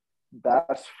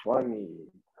 That's funny.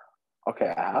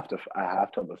 Okay, I have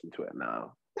to listen to it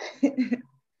now.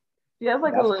 She has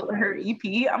like That's her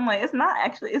EP. I'm like,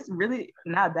 it's really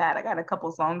not bad. I got a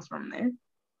couple songs from there.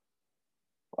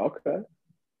 Okay.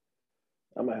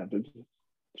 I might have to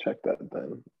check that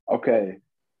then. Okay.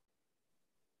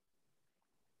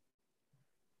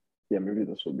 Yeah, maybe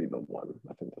this will be the one.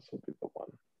 I think this will be the one.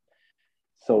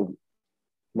 So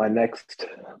my next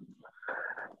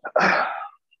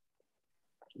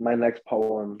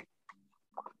poem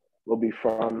will be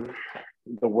from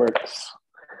the works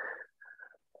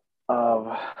of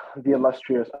the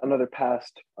illustrious, another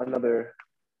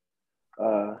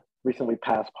recently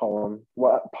passed poet.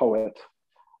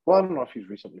 Well, I don't know if he's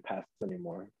recently passed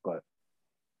anymore, but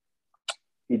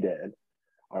he did.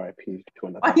 R.I.P. to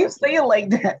another. Why you say it like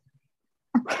that?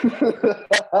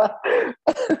 I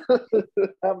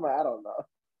don't know.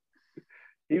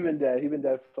 He's been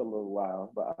dead for a little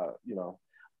while,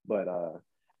 but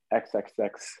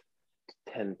XXX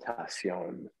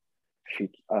Tentacion,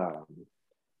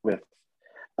 with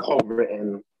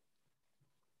co-written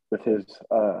with his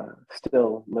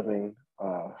still living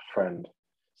friend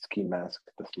Ski Mask,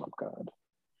 the Slump God.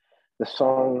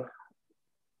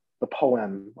 The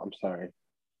poem,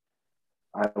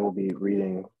 I will be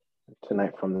reading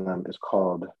tonight from them is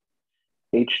called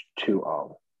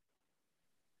H2O.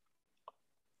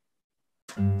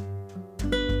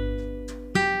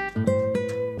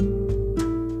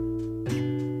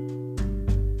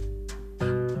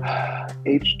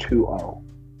 H2O.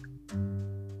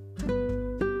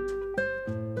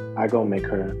 I go make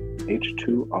her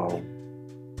H2O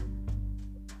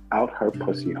out her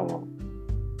pussy hole.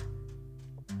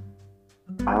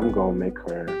 I'm gonna make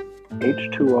her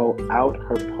H2O out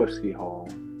her pussy hole.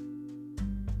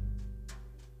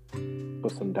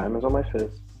 Put some diamonds on my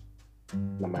fists.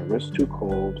 Now my wrist too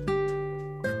cold.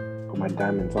 Put my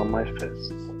diamonds on my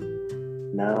fists.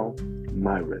 Now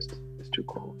my wrist is too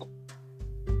cold.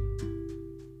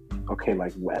 Okay,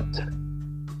 like wet.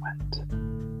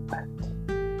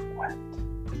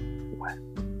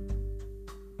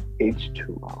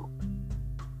 H2O.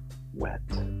 Wet.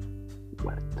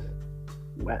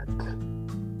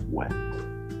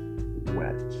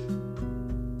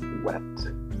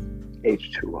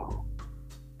 H2O.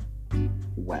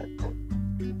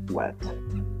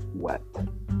 Wet.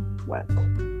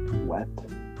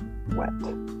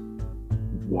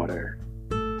 Water.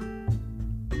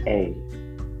 A.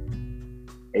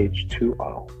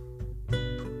 H2O.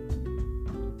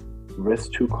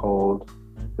 Wrist too cold.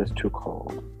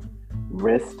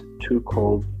 Wrist too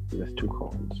cold.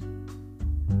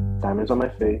 Diamonds on my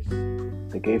face.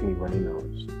 They gave me runny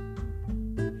nose.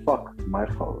 Fuck my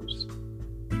foes.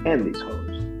 And these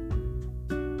hoes.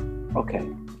 Okay.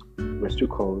 Wrist too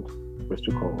cold.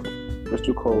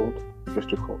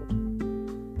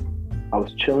 I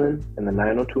was chilling in the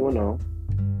 90210.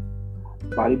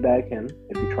 Body bag him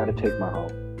if you try to take my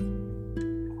hoe.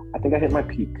 I think I hit my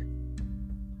peak.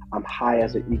 I'm high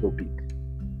as an eagle beak.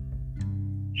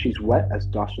 She's wet as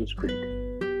Dawson's Creek.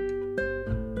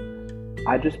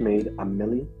 I just made a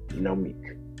milli, no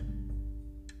meek.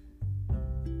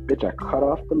 Bitch, I cut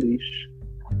off the leash.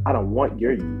 I don't want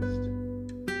your yeast.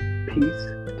 Peace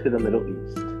to the Middle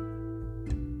East.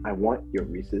 I want your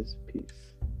Reese's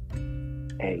Piece.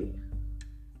 A.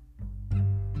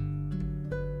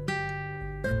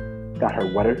 Got her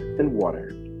wetter than water.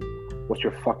 What's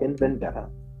your fucking vendetta?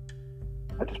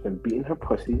 I just been beating her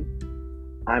pussy.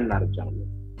 I'm not a gentleman.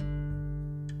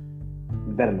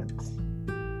 Venomous.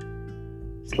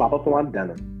 Slop up on my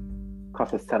denim.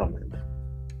 Cost a settlement.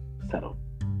 Settle.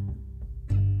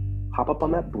 Hop up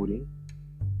on that booty.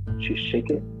 She shake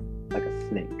it like a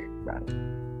snake rattle.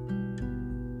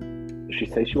 If she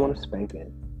say she wanna spank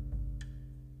it,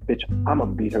 bitch, I'ma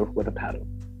beat her with a paddle.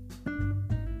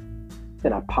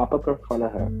 Then I pop up in front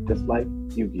of her just like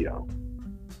Yu-Gi-Oh!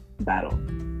 Battle.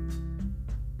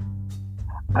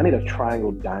 I need a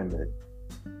triangle diamond.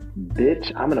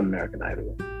 Bitch, I'm an American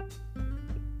Idol.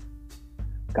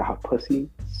 Got her pussy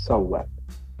so wet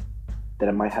that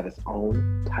it might have its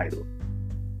own title.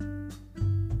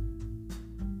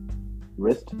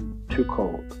 Wrist too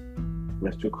cold.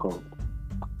 Wrist too cold.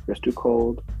 Wrist too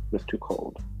cold. Wrist too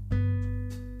cold.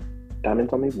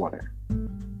 Diamonds on me water.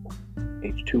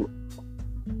 H2.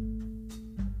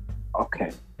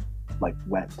 Okay. Like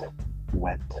wet.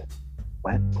 Wet.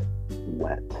 Wet.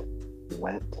 Wet.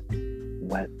 Wet.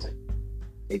 Wet.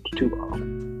 H2O.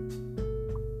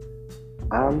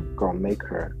 I'm gonna make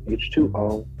her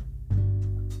H2O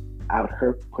out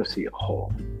her pussy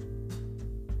hole.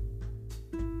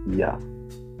 Yeah.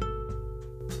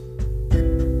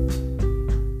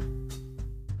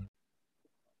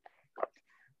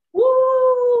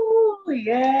 Woo!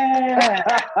 Yeah.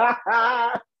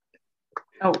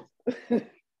 Oh.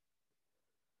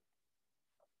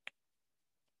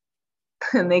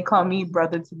 And they call me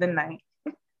brother to the night.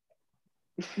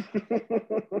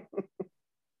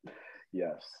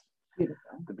 Yes.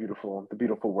 Beautiful. The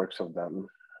beautiful works of them.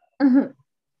 Mm-hmm.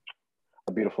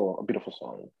 A beautiful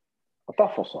song. A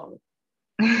thoughtful song.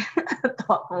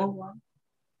 Thoughtful one.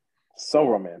 So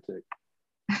romantic.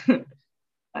 All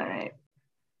right.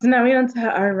 So now we're on to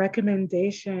our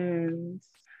recommendations.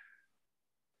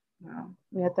 Wow,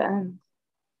 we're at the end.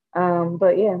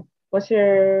 But yeah, what's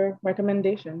your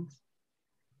recommendations?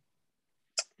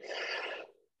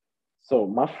 So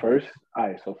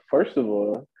first of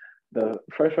all, the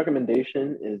first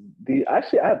recommendation is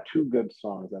actually I have two good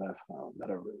songs that I found that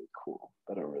are really cool,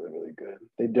 that are really, really good.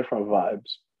 They different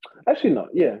vibes. Actually, no,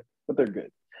 yeah, but they're good.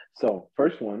 So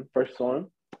first song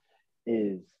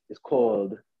is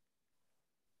called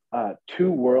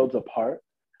Two Worlds Apart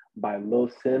by Lil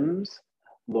Sims,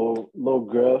 little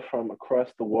girl from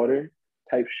across the water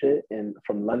type shit, and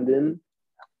from London.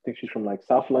 I think she's from like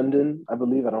South London, I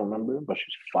believe. I don't remember, but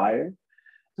she's fire.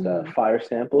 It's a fire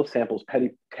samples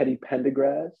Teddy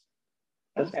Pendergrass.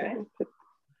 Okay.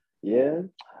 Yeah.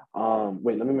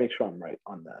 Wait, let me make sure I'm right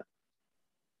on that.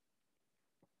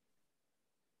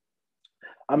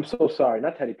 I'm so sorry,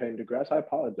 not Teddy Pendergrass. I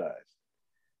apologize.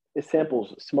 It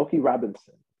samples Smokey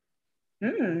Robinson.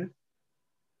 Mm.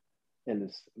 And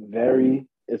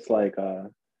it's like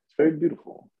it's very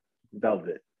beautiful.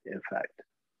 Velvet, in fact.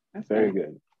 It's very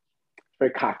good. It's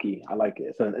very cocky. I like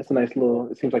it. It's a nice little,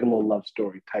 it seems like a little love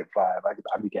story type vibe I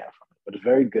be getting from it, but it's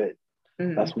very good.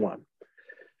 Mm-hmm. That's one.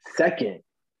 Second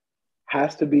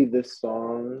has to be this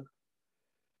song.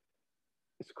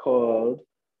 It's called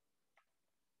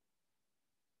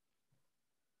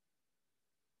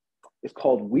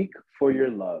Weak for Your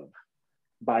Love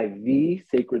by The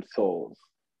Sacred Souls.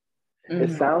 Mm-hmm.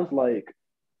 It sounds like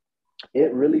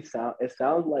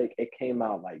it came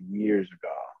out like years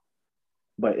ago,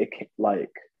 but it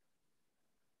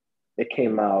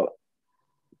came out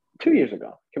 2 years ago.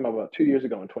 It came out about 2 years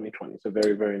ago in 2020. It's a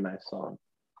very, very nice song.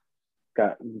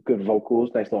 Got good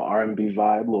vocals, nice little R&B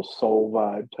vibe, little soul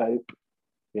vibe type,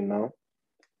 you know.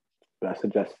 But I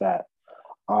suggest that.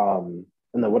 And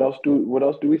then what else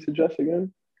do we suggest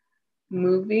again?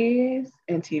 Movies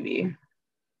and TV.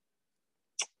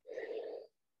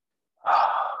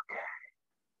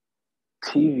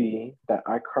 TV that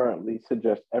I currently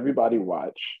suggest everybody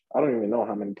watch. I don't even know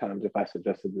how many times if I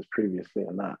suggested this previously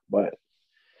or not, but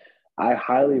I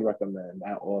highly recommend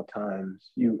at all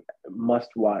times you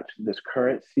must watch this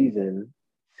current season.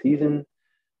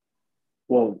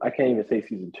 Well, I can't even say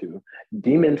season 2.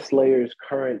 Demon Slayer's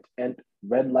current and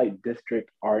Red Light District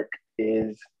arc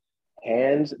is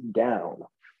hands down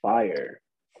fire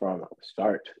from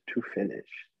start to finish.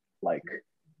 Like,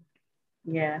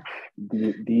 yeah,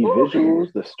 the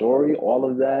visuals, the story, all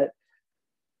of that.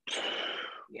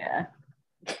 Yeah.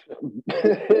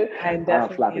 I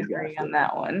definitely agree on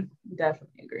that one.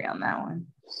 Definitely agree on that one.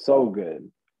 So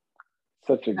good.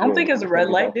 I don't think it's a red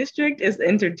light district, it's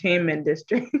entertainment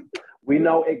district. We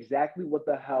know exactly what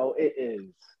the hell it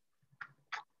is.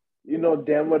 You know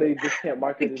damn well they just can't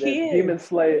market it as Demon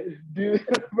Slayer. Dude,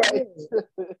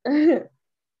 right?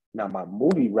 Now my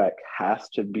movie rec has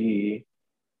to be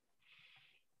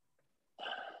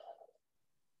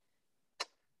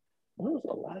What was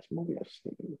the last movie I've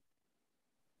seen?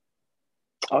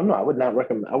 Oh no, I would not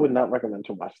recommend. I would not recommend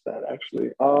to watch that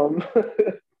actually.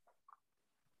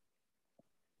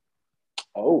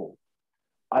 Oh,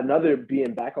 another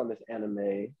being back on this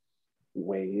anime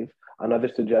wave. Another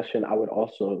suggestion I would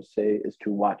also say is to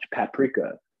watch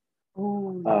Paprika.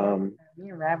 Oh, yeah. Me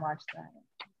and Rad watched that.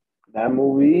 That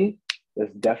movie is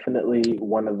definitely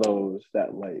one of those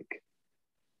that like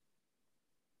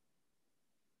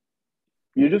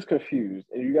you're just confused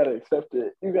and you gotta accept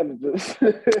it. You gotta just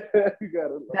you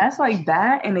gotta That's like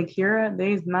that and Akira.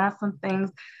 There's not some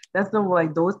things that's the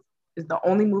like those is the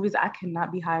only movies I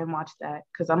cannot be high and watch that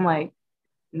because I'm like,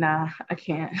 nah, I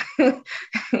can't.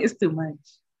 It's too much.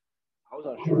 I was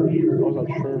on shrooms. I was on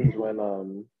shrooms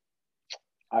when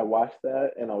I watched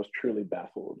that and I was truly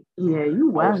baffled. Yeah, you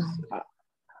I well. was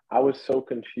I was so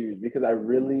confused because I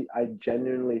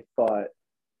genuinely thought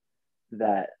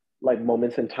that like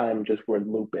moments in time just were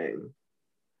looping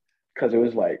because it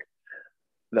was like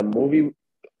the movie.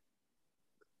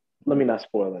 Let me not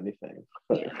spoil anything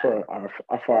for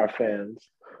our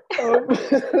fans. Um,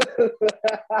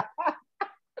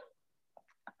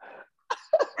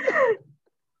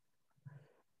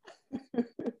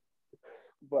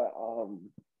 but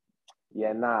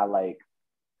yeah, nah, like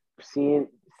seeing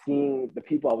the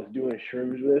people I was doing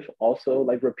shrooms with also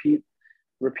like repeat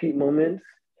moments.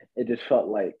 It just felt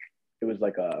it was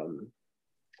like a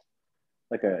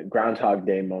Groundhog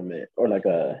Day moment or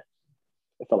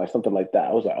it felt like something like that.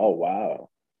 I was like, oh wow,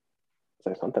 it's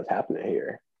like something's happening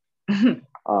here. But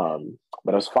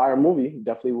it was a fire movie.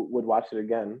 Definitely would watch it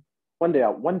again. One day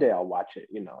I'll watch it.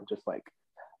 You know, just like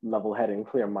level headed,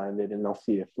 clear minded, and I'll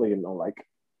see if like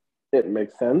it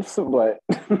makes sense. But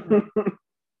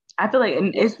I feel like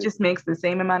it just makes the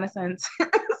same amount of sense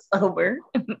sober.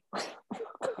 It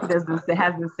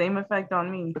has the same effect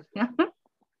on me. I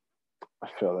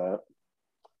feel that.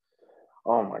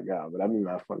 Oh my god, but that'd be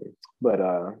not funny. But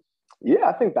yeah,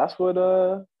 I think that's what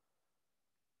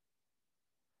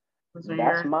that's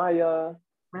my Rex?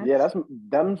 Yeah,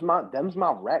 them's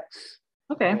my Rex.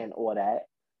 Okay. And all that.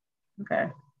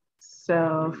 Okay.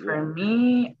 So for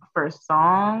me, for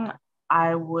song,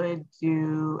 I'm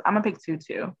gonna pick two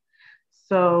too.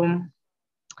 So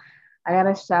I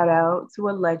gotta shout out to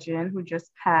a legend who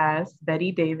just passed,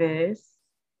 Betty Davis.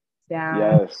 Down.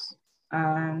 Yes.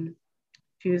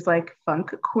 She was like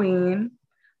funk queen.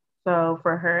 So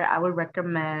for her, I would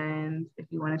recommend if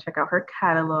you want to check out her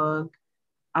catalog,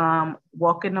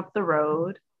 Walking Up the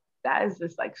Road. That is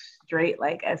just like straight,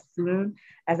 like as soon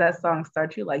as that song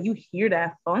starts, you hear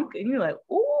that funk and you're like,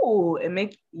 ooh,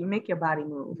 you make your body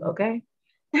move, okay?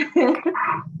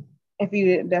 If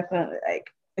you definitely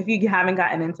if you haven't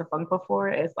gotten into funk before,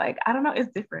 it's like, I don't know,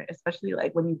 it's different, especially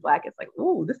like when you Black, it's like,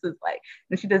 ooh, this is like,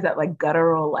 and she does that like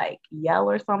guttural like yell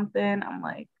or something. I'm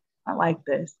like, I like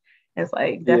this. It's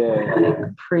like definitely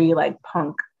like pre like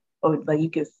punk, or like you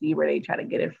can see where they try to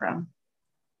get it from.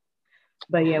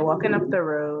 But yeah, Walking Up the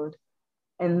Road.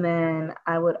 And then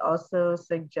I would also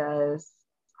suggest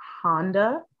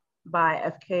Honda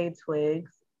by FK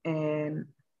Twigs and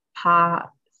Pa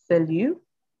Selu.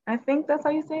 I think that's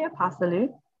how you say it, Pa Selu.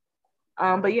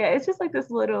 But yeah, it's just like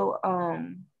this little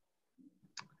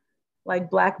like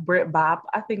Black Brit bop.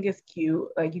 I think it's cute.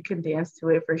 Like you can dance to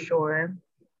it for sure.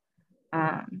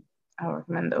 I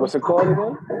recommend those. What's it called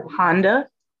again? Honda.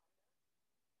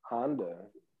 Honda.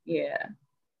 Yeah.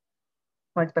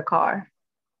 Like the car.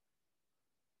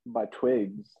 By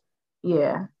Twigs.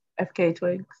 Yeah. FK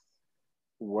Twigs.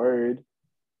 Word.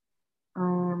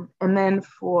 And then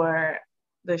for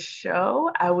the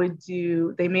show,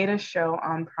 they made a show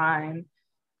on Prime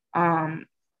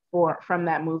from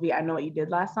that movie I Know What You Did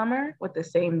Last Summer with the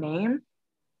same name.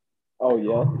 Oh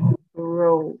yeah.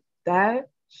 Bro, that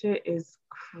shit is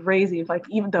crazy. Like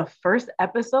even the first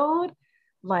episode,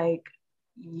 like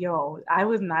yo, I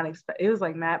was not expect. It was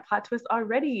like mad plot twist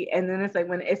already, and then it's like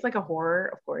when it's like a horror,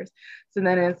 of course. So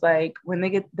then it's like when they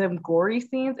get them gory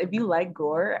scenes. If you like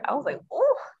gore, I was like,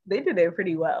 oh, they did it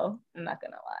pretty well. I'm not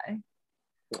gonna lie.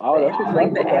 Oh, that's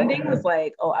like the ending was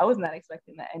like, oh, I was not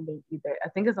expecting that ending either. I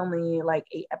think it's only like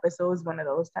 8 episodes, one of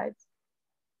those types.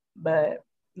 But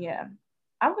yeah,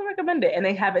 I would recommend it. And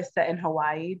they have it set in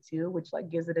Hawaii too, which like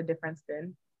gives it a different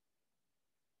spin.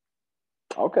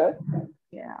 Okay.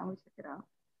 Yeah, I would check it out.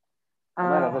 I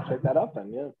might have to check that out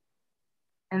then, yeah.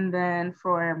 And then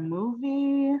for a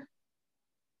movie,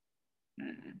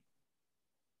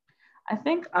 I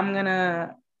think I'm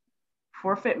gonna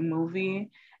forfeit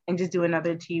movie and just do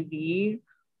another TV.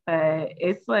 But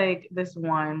it's like this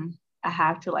one, I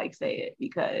have to like say it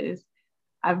because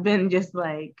I've been just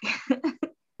like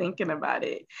thinking about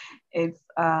it. It's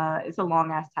a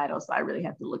long ass title, so I really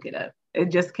have to look it up.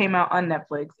 It just came out on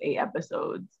Netflix, 8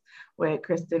 episodes with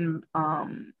Kristen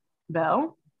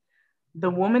Bell.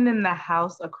 The woman in the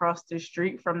house across the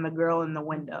street from the girl in the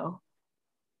window.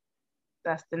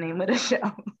 That's the name of the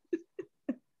show.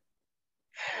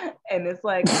 And it's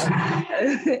like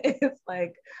it's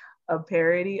like a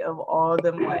parody of all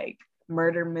them like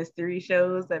murder mystery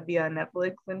shows that be on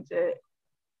Netflix and shit.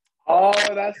 Oh,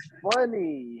 that's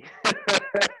funny.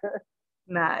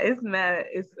 Nah, it's mad.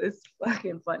 It's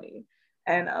fucking funny.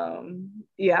 And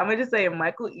yeah, I'm gonna just say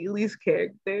Michael Ealy's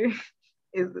character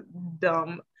is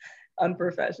dumb,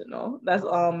 unprofessional. That's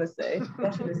all I'm gonna say.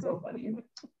 That shit is so funny.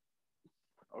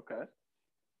 Okay.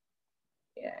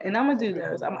 Yeah, and I'm gonna do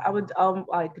those. I'll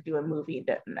like do a movie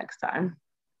next time.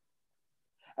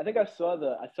 I think I saw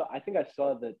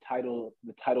the title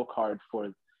card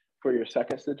for your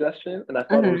second suggestion, and I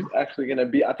thought it was actually gonna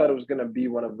be. I thought it was gonna be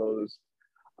one of those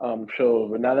shows,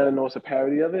 but now that I know it's a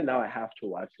parody of it, now I have to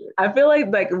watch it. I feel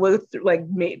like what like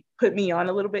put me on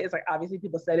a little bit is like obviously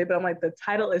people said it, but I'm like the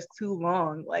title is too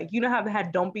long. Like you know how they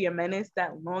had "Don't Be a Menace,"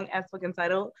 that long ass fucking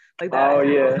title like that. Oh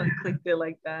yeah, I clicked it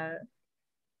like that.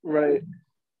 Right.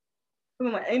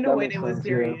 I'm like, ain't no way they was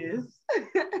serious.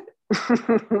 Yeah.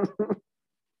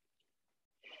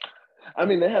 I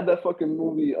mean, they had that fucking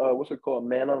movie. What's it called?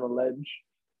 Man on the Ledge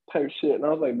type shit, and I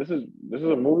was like, this is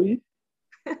a movie.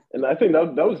 And I think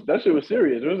that shit was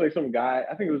serious. It was like some guy.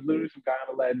 I think it was literally some guy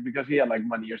on the ledge because he had like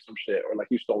money or some shit, or like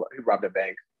he robbed a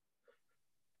bank.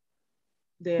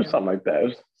 Damn. Something like that. It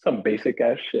was some basic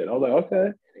ass shit. I was like,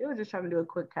 okay. They were just trying to do a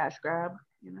quick cash grab,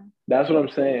 you know. That's what I'm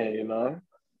saying, you know.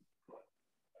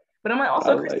 But I'm like,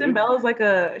 also Kristen Bell is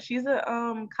she's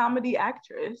a comedy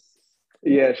actress.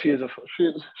 Yeah, she's a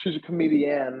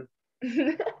comedian.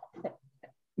 Ooh,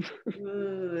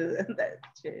 that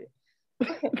shit.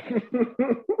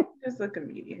 Just a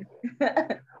comedian.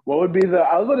 What would be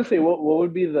I was going to say, what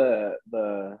would be the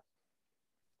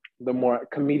more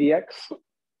comedic?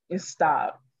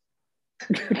 Stop.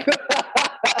 I'm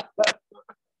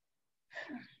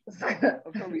trying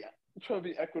to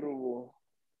be equitable.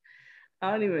 I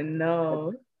don't even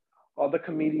know. All the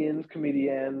comedians,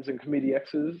 and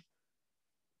comediexes.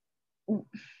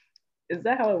 Is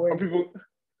that how it works?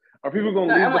 Are people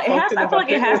gonna leave the function? I feel like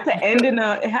it has to end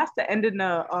in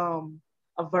a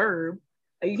verb.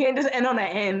 Like you can't just end on an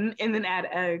N and then add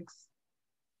X.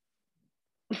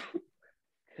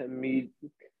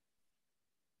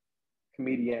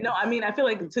 Comedian. No, I mean I feel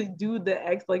like to do the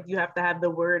X, like you have to have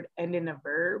the word end in a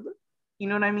verb. You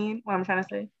know what I mean? What I'm trying to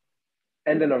say?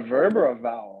 End in a verb or a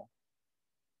vowel?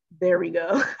 There we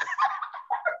go.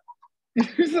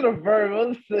 You said a verb. I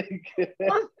was thinking.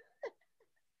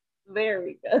 There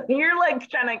we go. You're like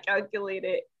trying to calculate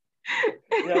it.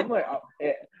 Yeah, I'm like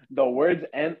the word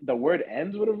ends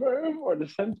with a verb or the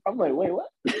sentence. I'm like, wait,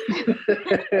 what?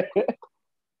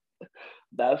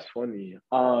 That's funny.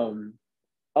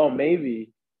 Oh,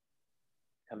 maybe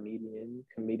comedian,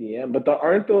 but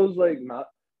aren't those like not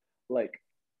like?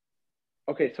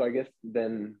 Okay, so I guess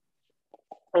then.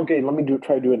 Okay, let me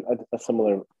try doing a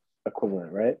similar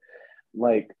equivalent, right?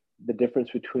 Like the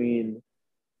difference between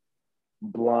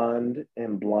blonde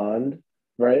and blonde,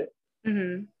 right?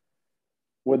 Mm-hmm.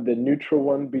 Would the neutral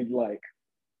one be like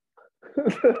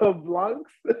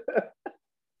blancs?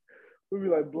 Would be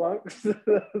like blancs.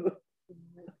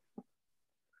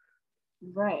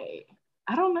 Right.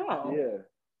 I don't know.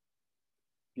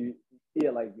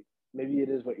 Yeah, like maybe it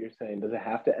is what you're saying. Does it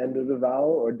have to end with a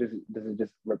vowel, or does it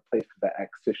just replace the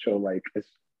X to show like it's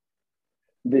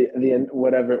the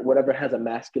whatever has a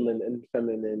masculine and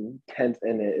feminine tense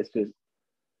in it? It's just.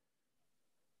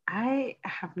 I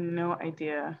have no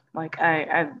idea. Like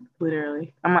I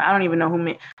literally, I don't even know who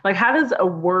made. Like, how does a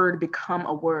word become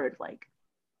a word? Like,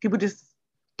 people just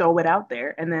throw it out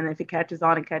there, and then if it catches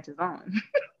on, it catches on.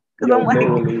 Because I'm like,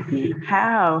 literally.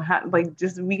 How? Like,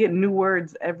 just we get new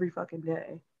words every fucking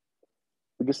day.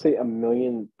 We just say a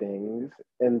million things,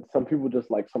 and some people just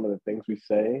like some of the things we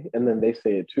say, and then they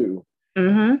say it too.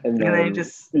 Mm-hmm. And then it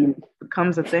just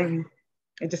becomes a thing.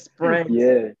 It just spreads.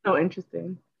 Yeah. So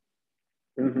interesting.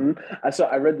 Mm-hmm.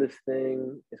 I read this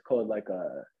thing. It's called like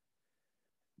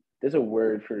there's a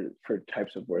word for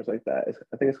types of words like that.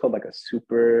 I think it's called like a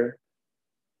super.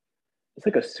 It's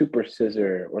like a super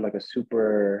scissor or like a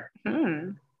super.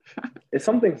 It's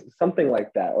something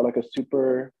like that, or like a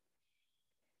super.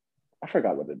 I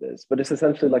forgot what it is, but it's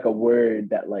essentially like a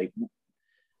word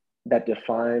that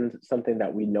defines something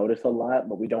that we notice a lot,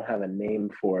 but we don't have a name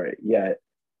for it yet.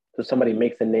 So somebody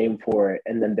makes a name for it,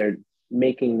 and then they're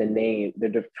making the name. They're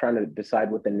just trying to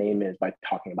decide what the name is by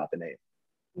talking about the name.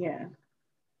 Yeah.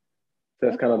 So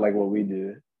that's kind of like what we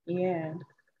do. Yeah.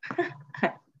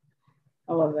 I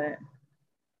love that.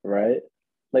 Right?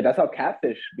 Like that's how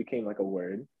catfish became like a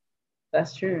word.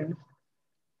 That's true.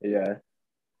 Yeah.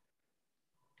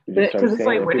 But because it's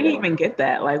like, where do you even get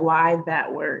that? Like, why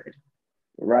that word?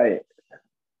 Right.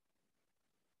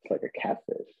 It's like a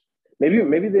catfish.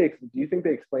 Maybe they. Do you think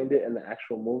they explained it in the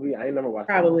actual movie? I ain't never watched.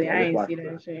 Probably, I ain't see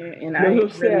that shit, and I really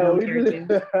don't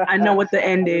care to. I know what the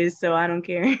end is, so I don't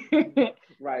care.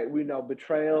 Right, we know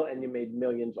betrayal, and you made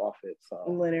millions off it. So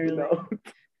literally, you know?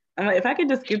 I'm like, if I could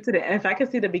just skip to the end, if I could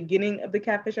see the beginning of the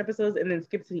catfish episodes and then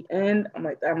skip to the end, I'm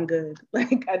like, I'm good.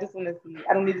 Like, I just want to see.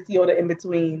 I don't need to see all the in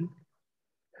between.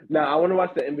 No, I want to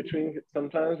watch the in between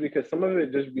sometimes because some of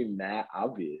it just be mad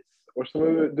obvious. Or some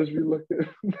of it just be looking.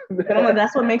 But I'm like,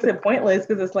 that's what makes it pointless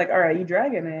because it's like, all right, you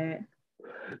dragging it.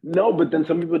 No, but then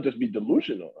some people just be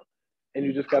delusional, and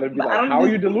you just gotta be like, how are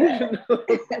you delusional?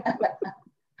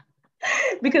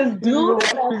 Because dude,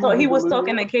 he was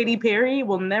talking to Katy Perry.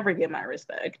 Will never get my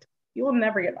respect. He will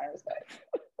never get my respect.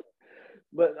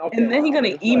 But okay, and then he's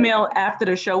gonna email like, after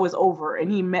the show is over,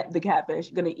 and he met the catfish.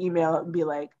 Gonna email and be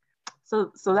like,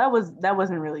 so that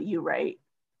wasn't really you, right?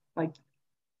 Like.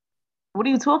 What are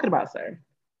you talking about, sir?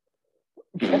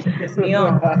 That shit pissed me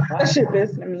off. That shit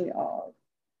pissed me off.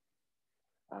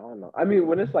 I don't know. I mean,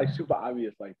 when it's like super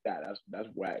obvious like that, that's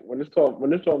whack. When it's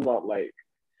talking about like,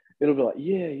 it'll be like,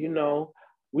 yeah, you know,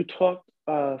 we talked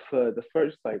for the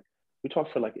first we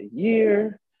talked for like a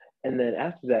year, and then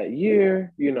after that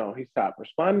year, you know, he stopped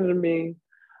responding to me.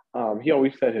 He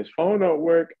always said his phone don't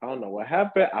work. I don't know what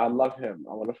happened. I love him.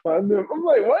 I want to find him. I'm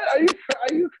like, what?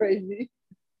 Are you crazy?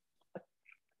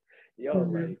 Yo,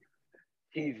 like,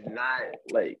 he's not,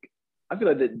 like, I feel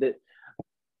like that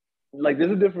like,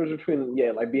 there's a difference between,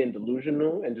 like, being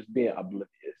delusional and just being oblivious.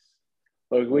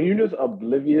 Like, when you're just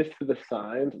oblivious to the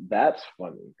signs, that's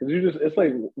funny. Because it's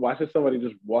like watching somebody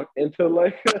just walk into,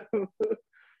 like, let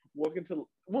me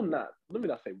not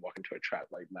say walk into a trap,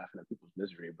 like, laughing at people's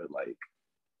misery, but, like,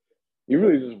 you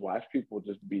really just watch people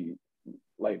just be,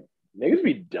 like, niggas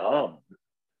be dumb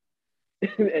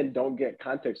and don't get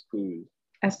context clues.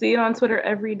 I see it on Twitter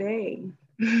every day.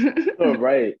 Oh,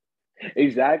 right.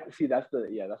 Exactly. See, that's the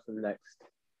next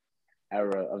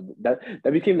era of that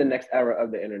became the next era of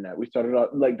the internet. We started off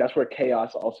like that's where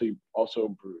chaos also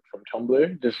brewed from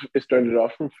Tumblr. It started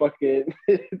off from fucking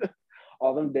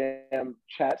all them damn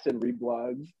chats and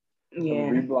reblogs. Yeah.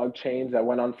 Reblog chains that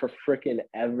went on for freaking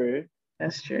ever.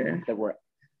 That's true. That were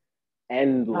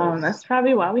endless. That's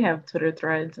probably why we have Twitter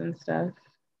threads and stuff.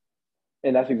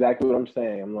 And that's exactly what I'm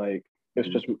saying. I'm like, it's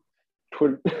just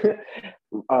Twitter,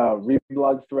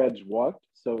 reblog threads walked,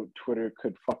 so Twitter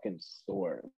could fucking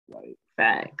soar. Like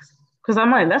facts. Because I'm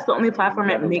like, that's the only platform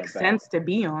it makes sense to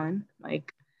be on.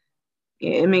 Like,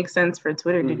 it makes sense for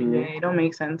Twitter to do that. It don't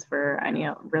make sense for any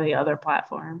really other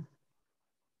platform.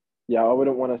 Yeah, I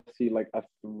wouldn't want to see like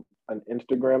an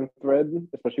Instagram thread,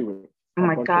 especially with. Oh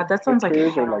my god, that sounds like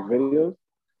pictures or like videos.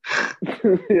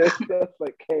 Yeah, that's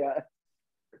like chaos.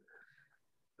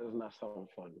 It's not so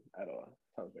fun at all.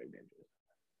 Sounds very dangerous.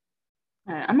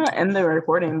 All right, I'm gonna end the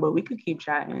recording, but we could keep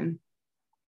chatting.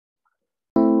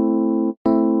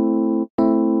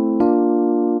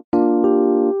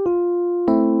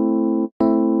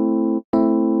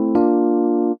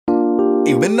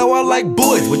 Even though I like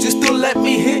boys, would you still let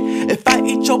me hit? If I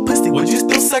eat your pussy, would you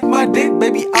still suck my dick?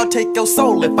 Baby, I'll take your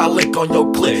soul if I lick on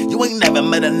your clit. You ain't never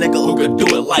met a nigga who could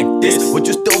do it like this. Would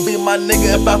you still be my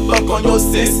nigga if I fuck on your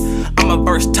sis? I'm a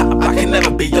verse top, I can never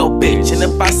be your bitch. And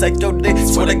if I suck your dick,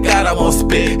 swear to God I won't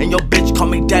spit. And your bitch call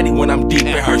me daddy when I'm deep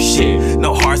in her shit.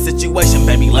 No hard situation,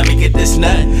 baby, let me get this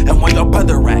nut. And where your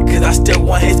brother at, cause I still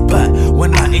want his butt.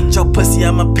 When I eat your pussy,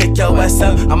 I'ma pick your ass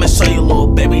up. I'ma show you little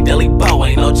baby Dilly Bow,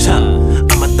 ain't no chump.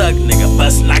 I'm a thug nigga,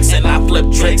 bust knocks and I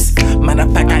flip tricks. Matter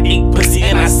of fact, I eat pussy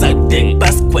and I suck dick.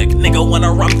 Bust quick, nigga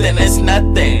wanna rump, then it's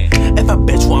nothing. If a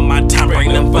bitch want my time,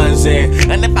 bring them funds in.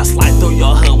 And if I slide through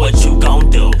your hood, what you gon'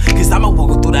 do? Cause I'ma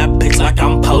walk through that bitch like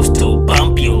I'm supposed to.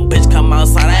 Bump you, bitch come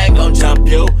outside, I ain't gon' jump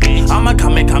you. I'ma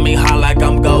come high like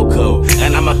I'm Goku.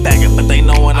 And I'm a faggot, but they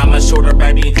knowin' I'm a shooter,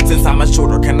 baby. Since I'm a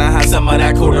shooter, can I have some of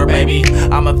that cooler, baby?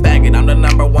 I'm a faggot, I'm the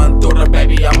 #1 shooter,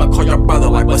 baby. I'ma call your brother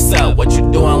like, what's up, what you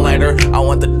doing later? I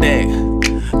want the dick,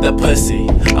 the pussy,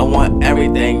 I want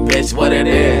everything, bitch, what it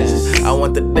is. I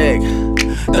want the dick,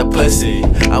 the pussy,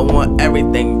 I want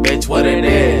everything, bitch, what it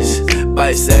is.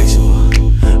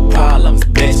 Bisexual problems,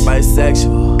 bitch,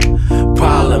 bisexual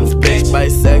problems, bitch,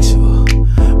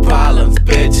 bisexual problems,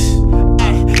 bitch.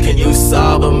 Ay, can you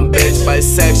solve them, bitch?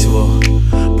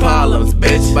 Bisexual problems,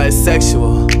 bitch,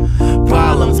 bisexual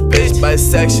problems, bitch,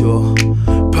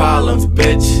 bisexual problems,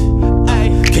 bitch. Ay,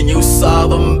 can you solve saw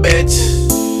them, bitch.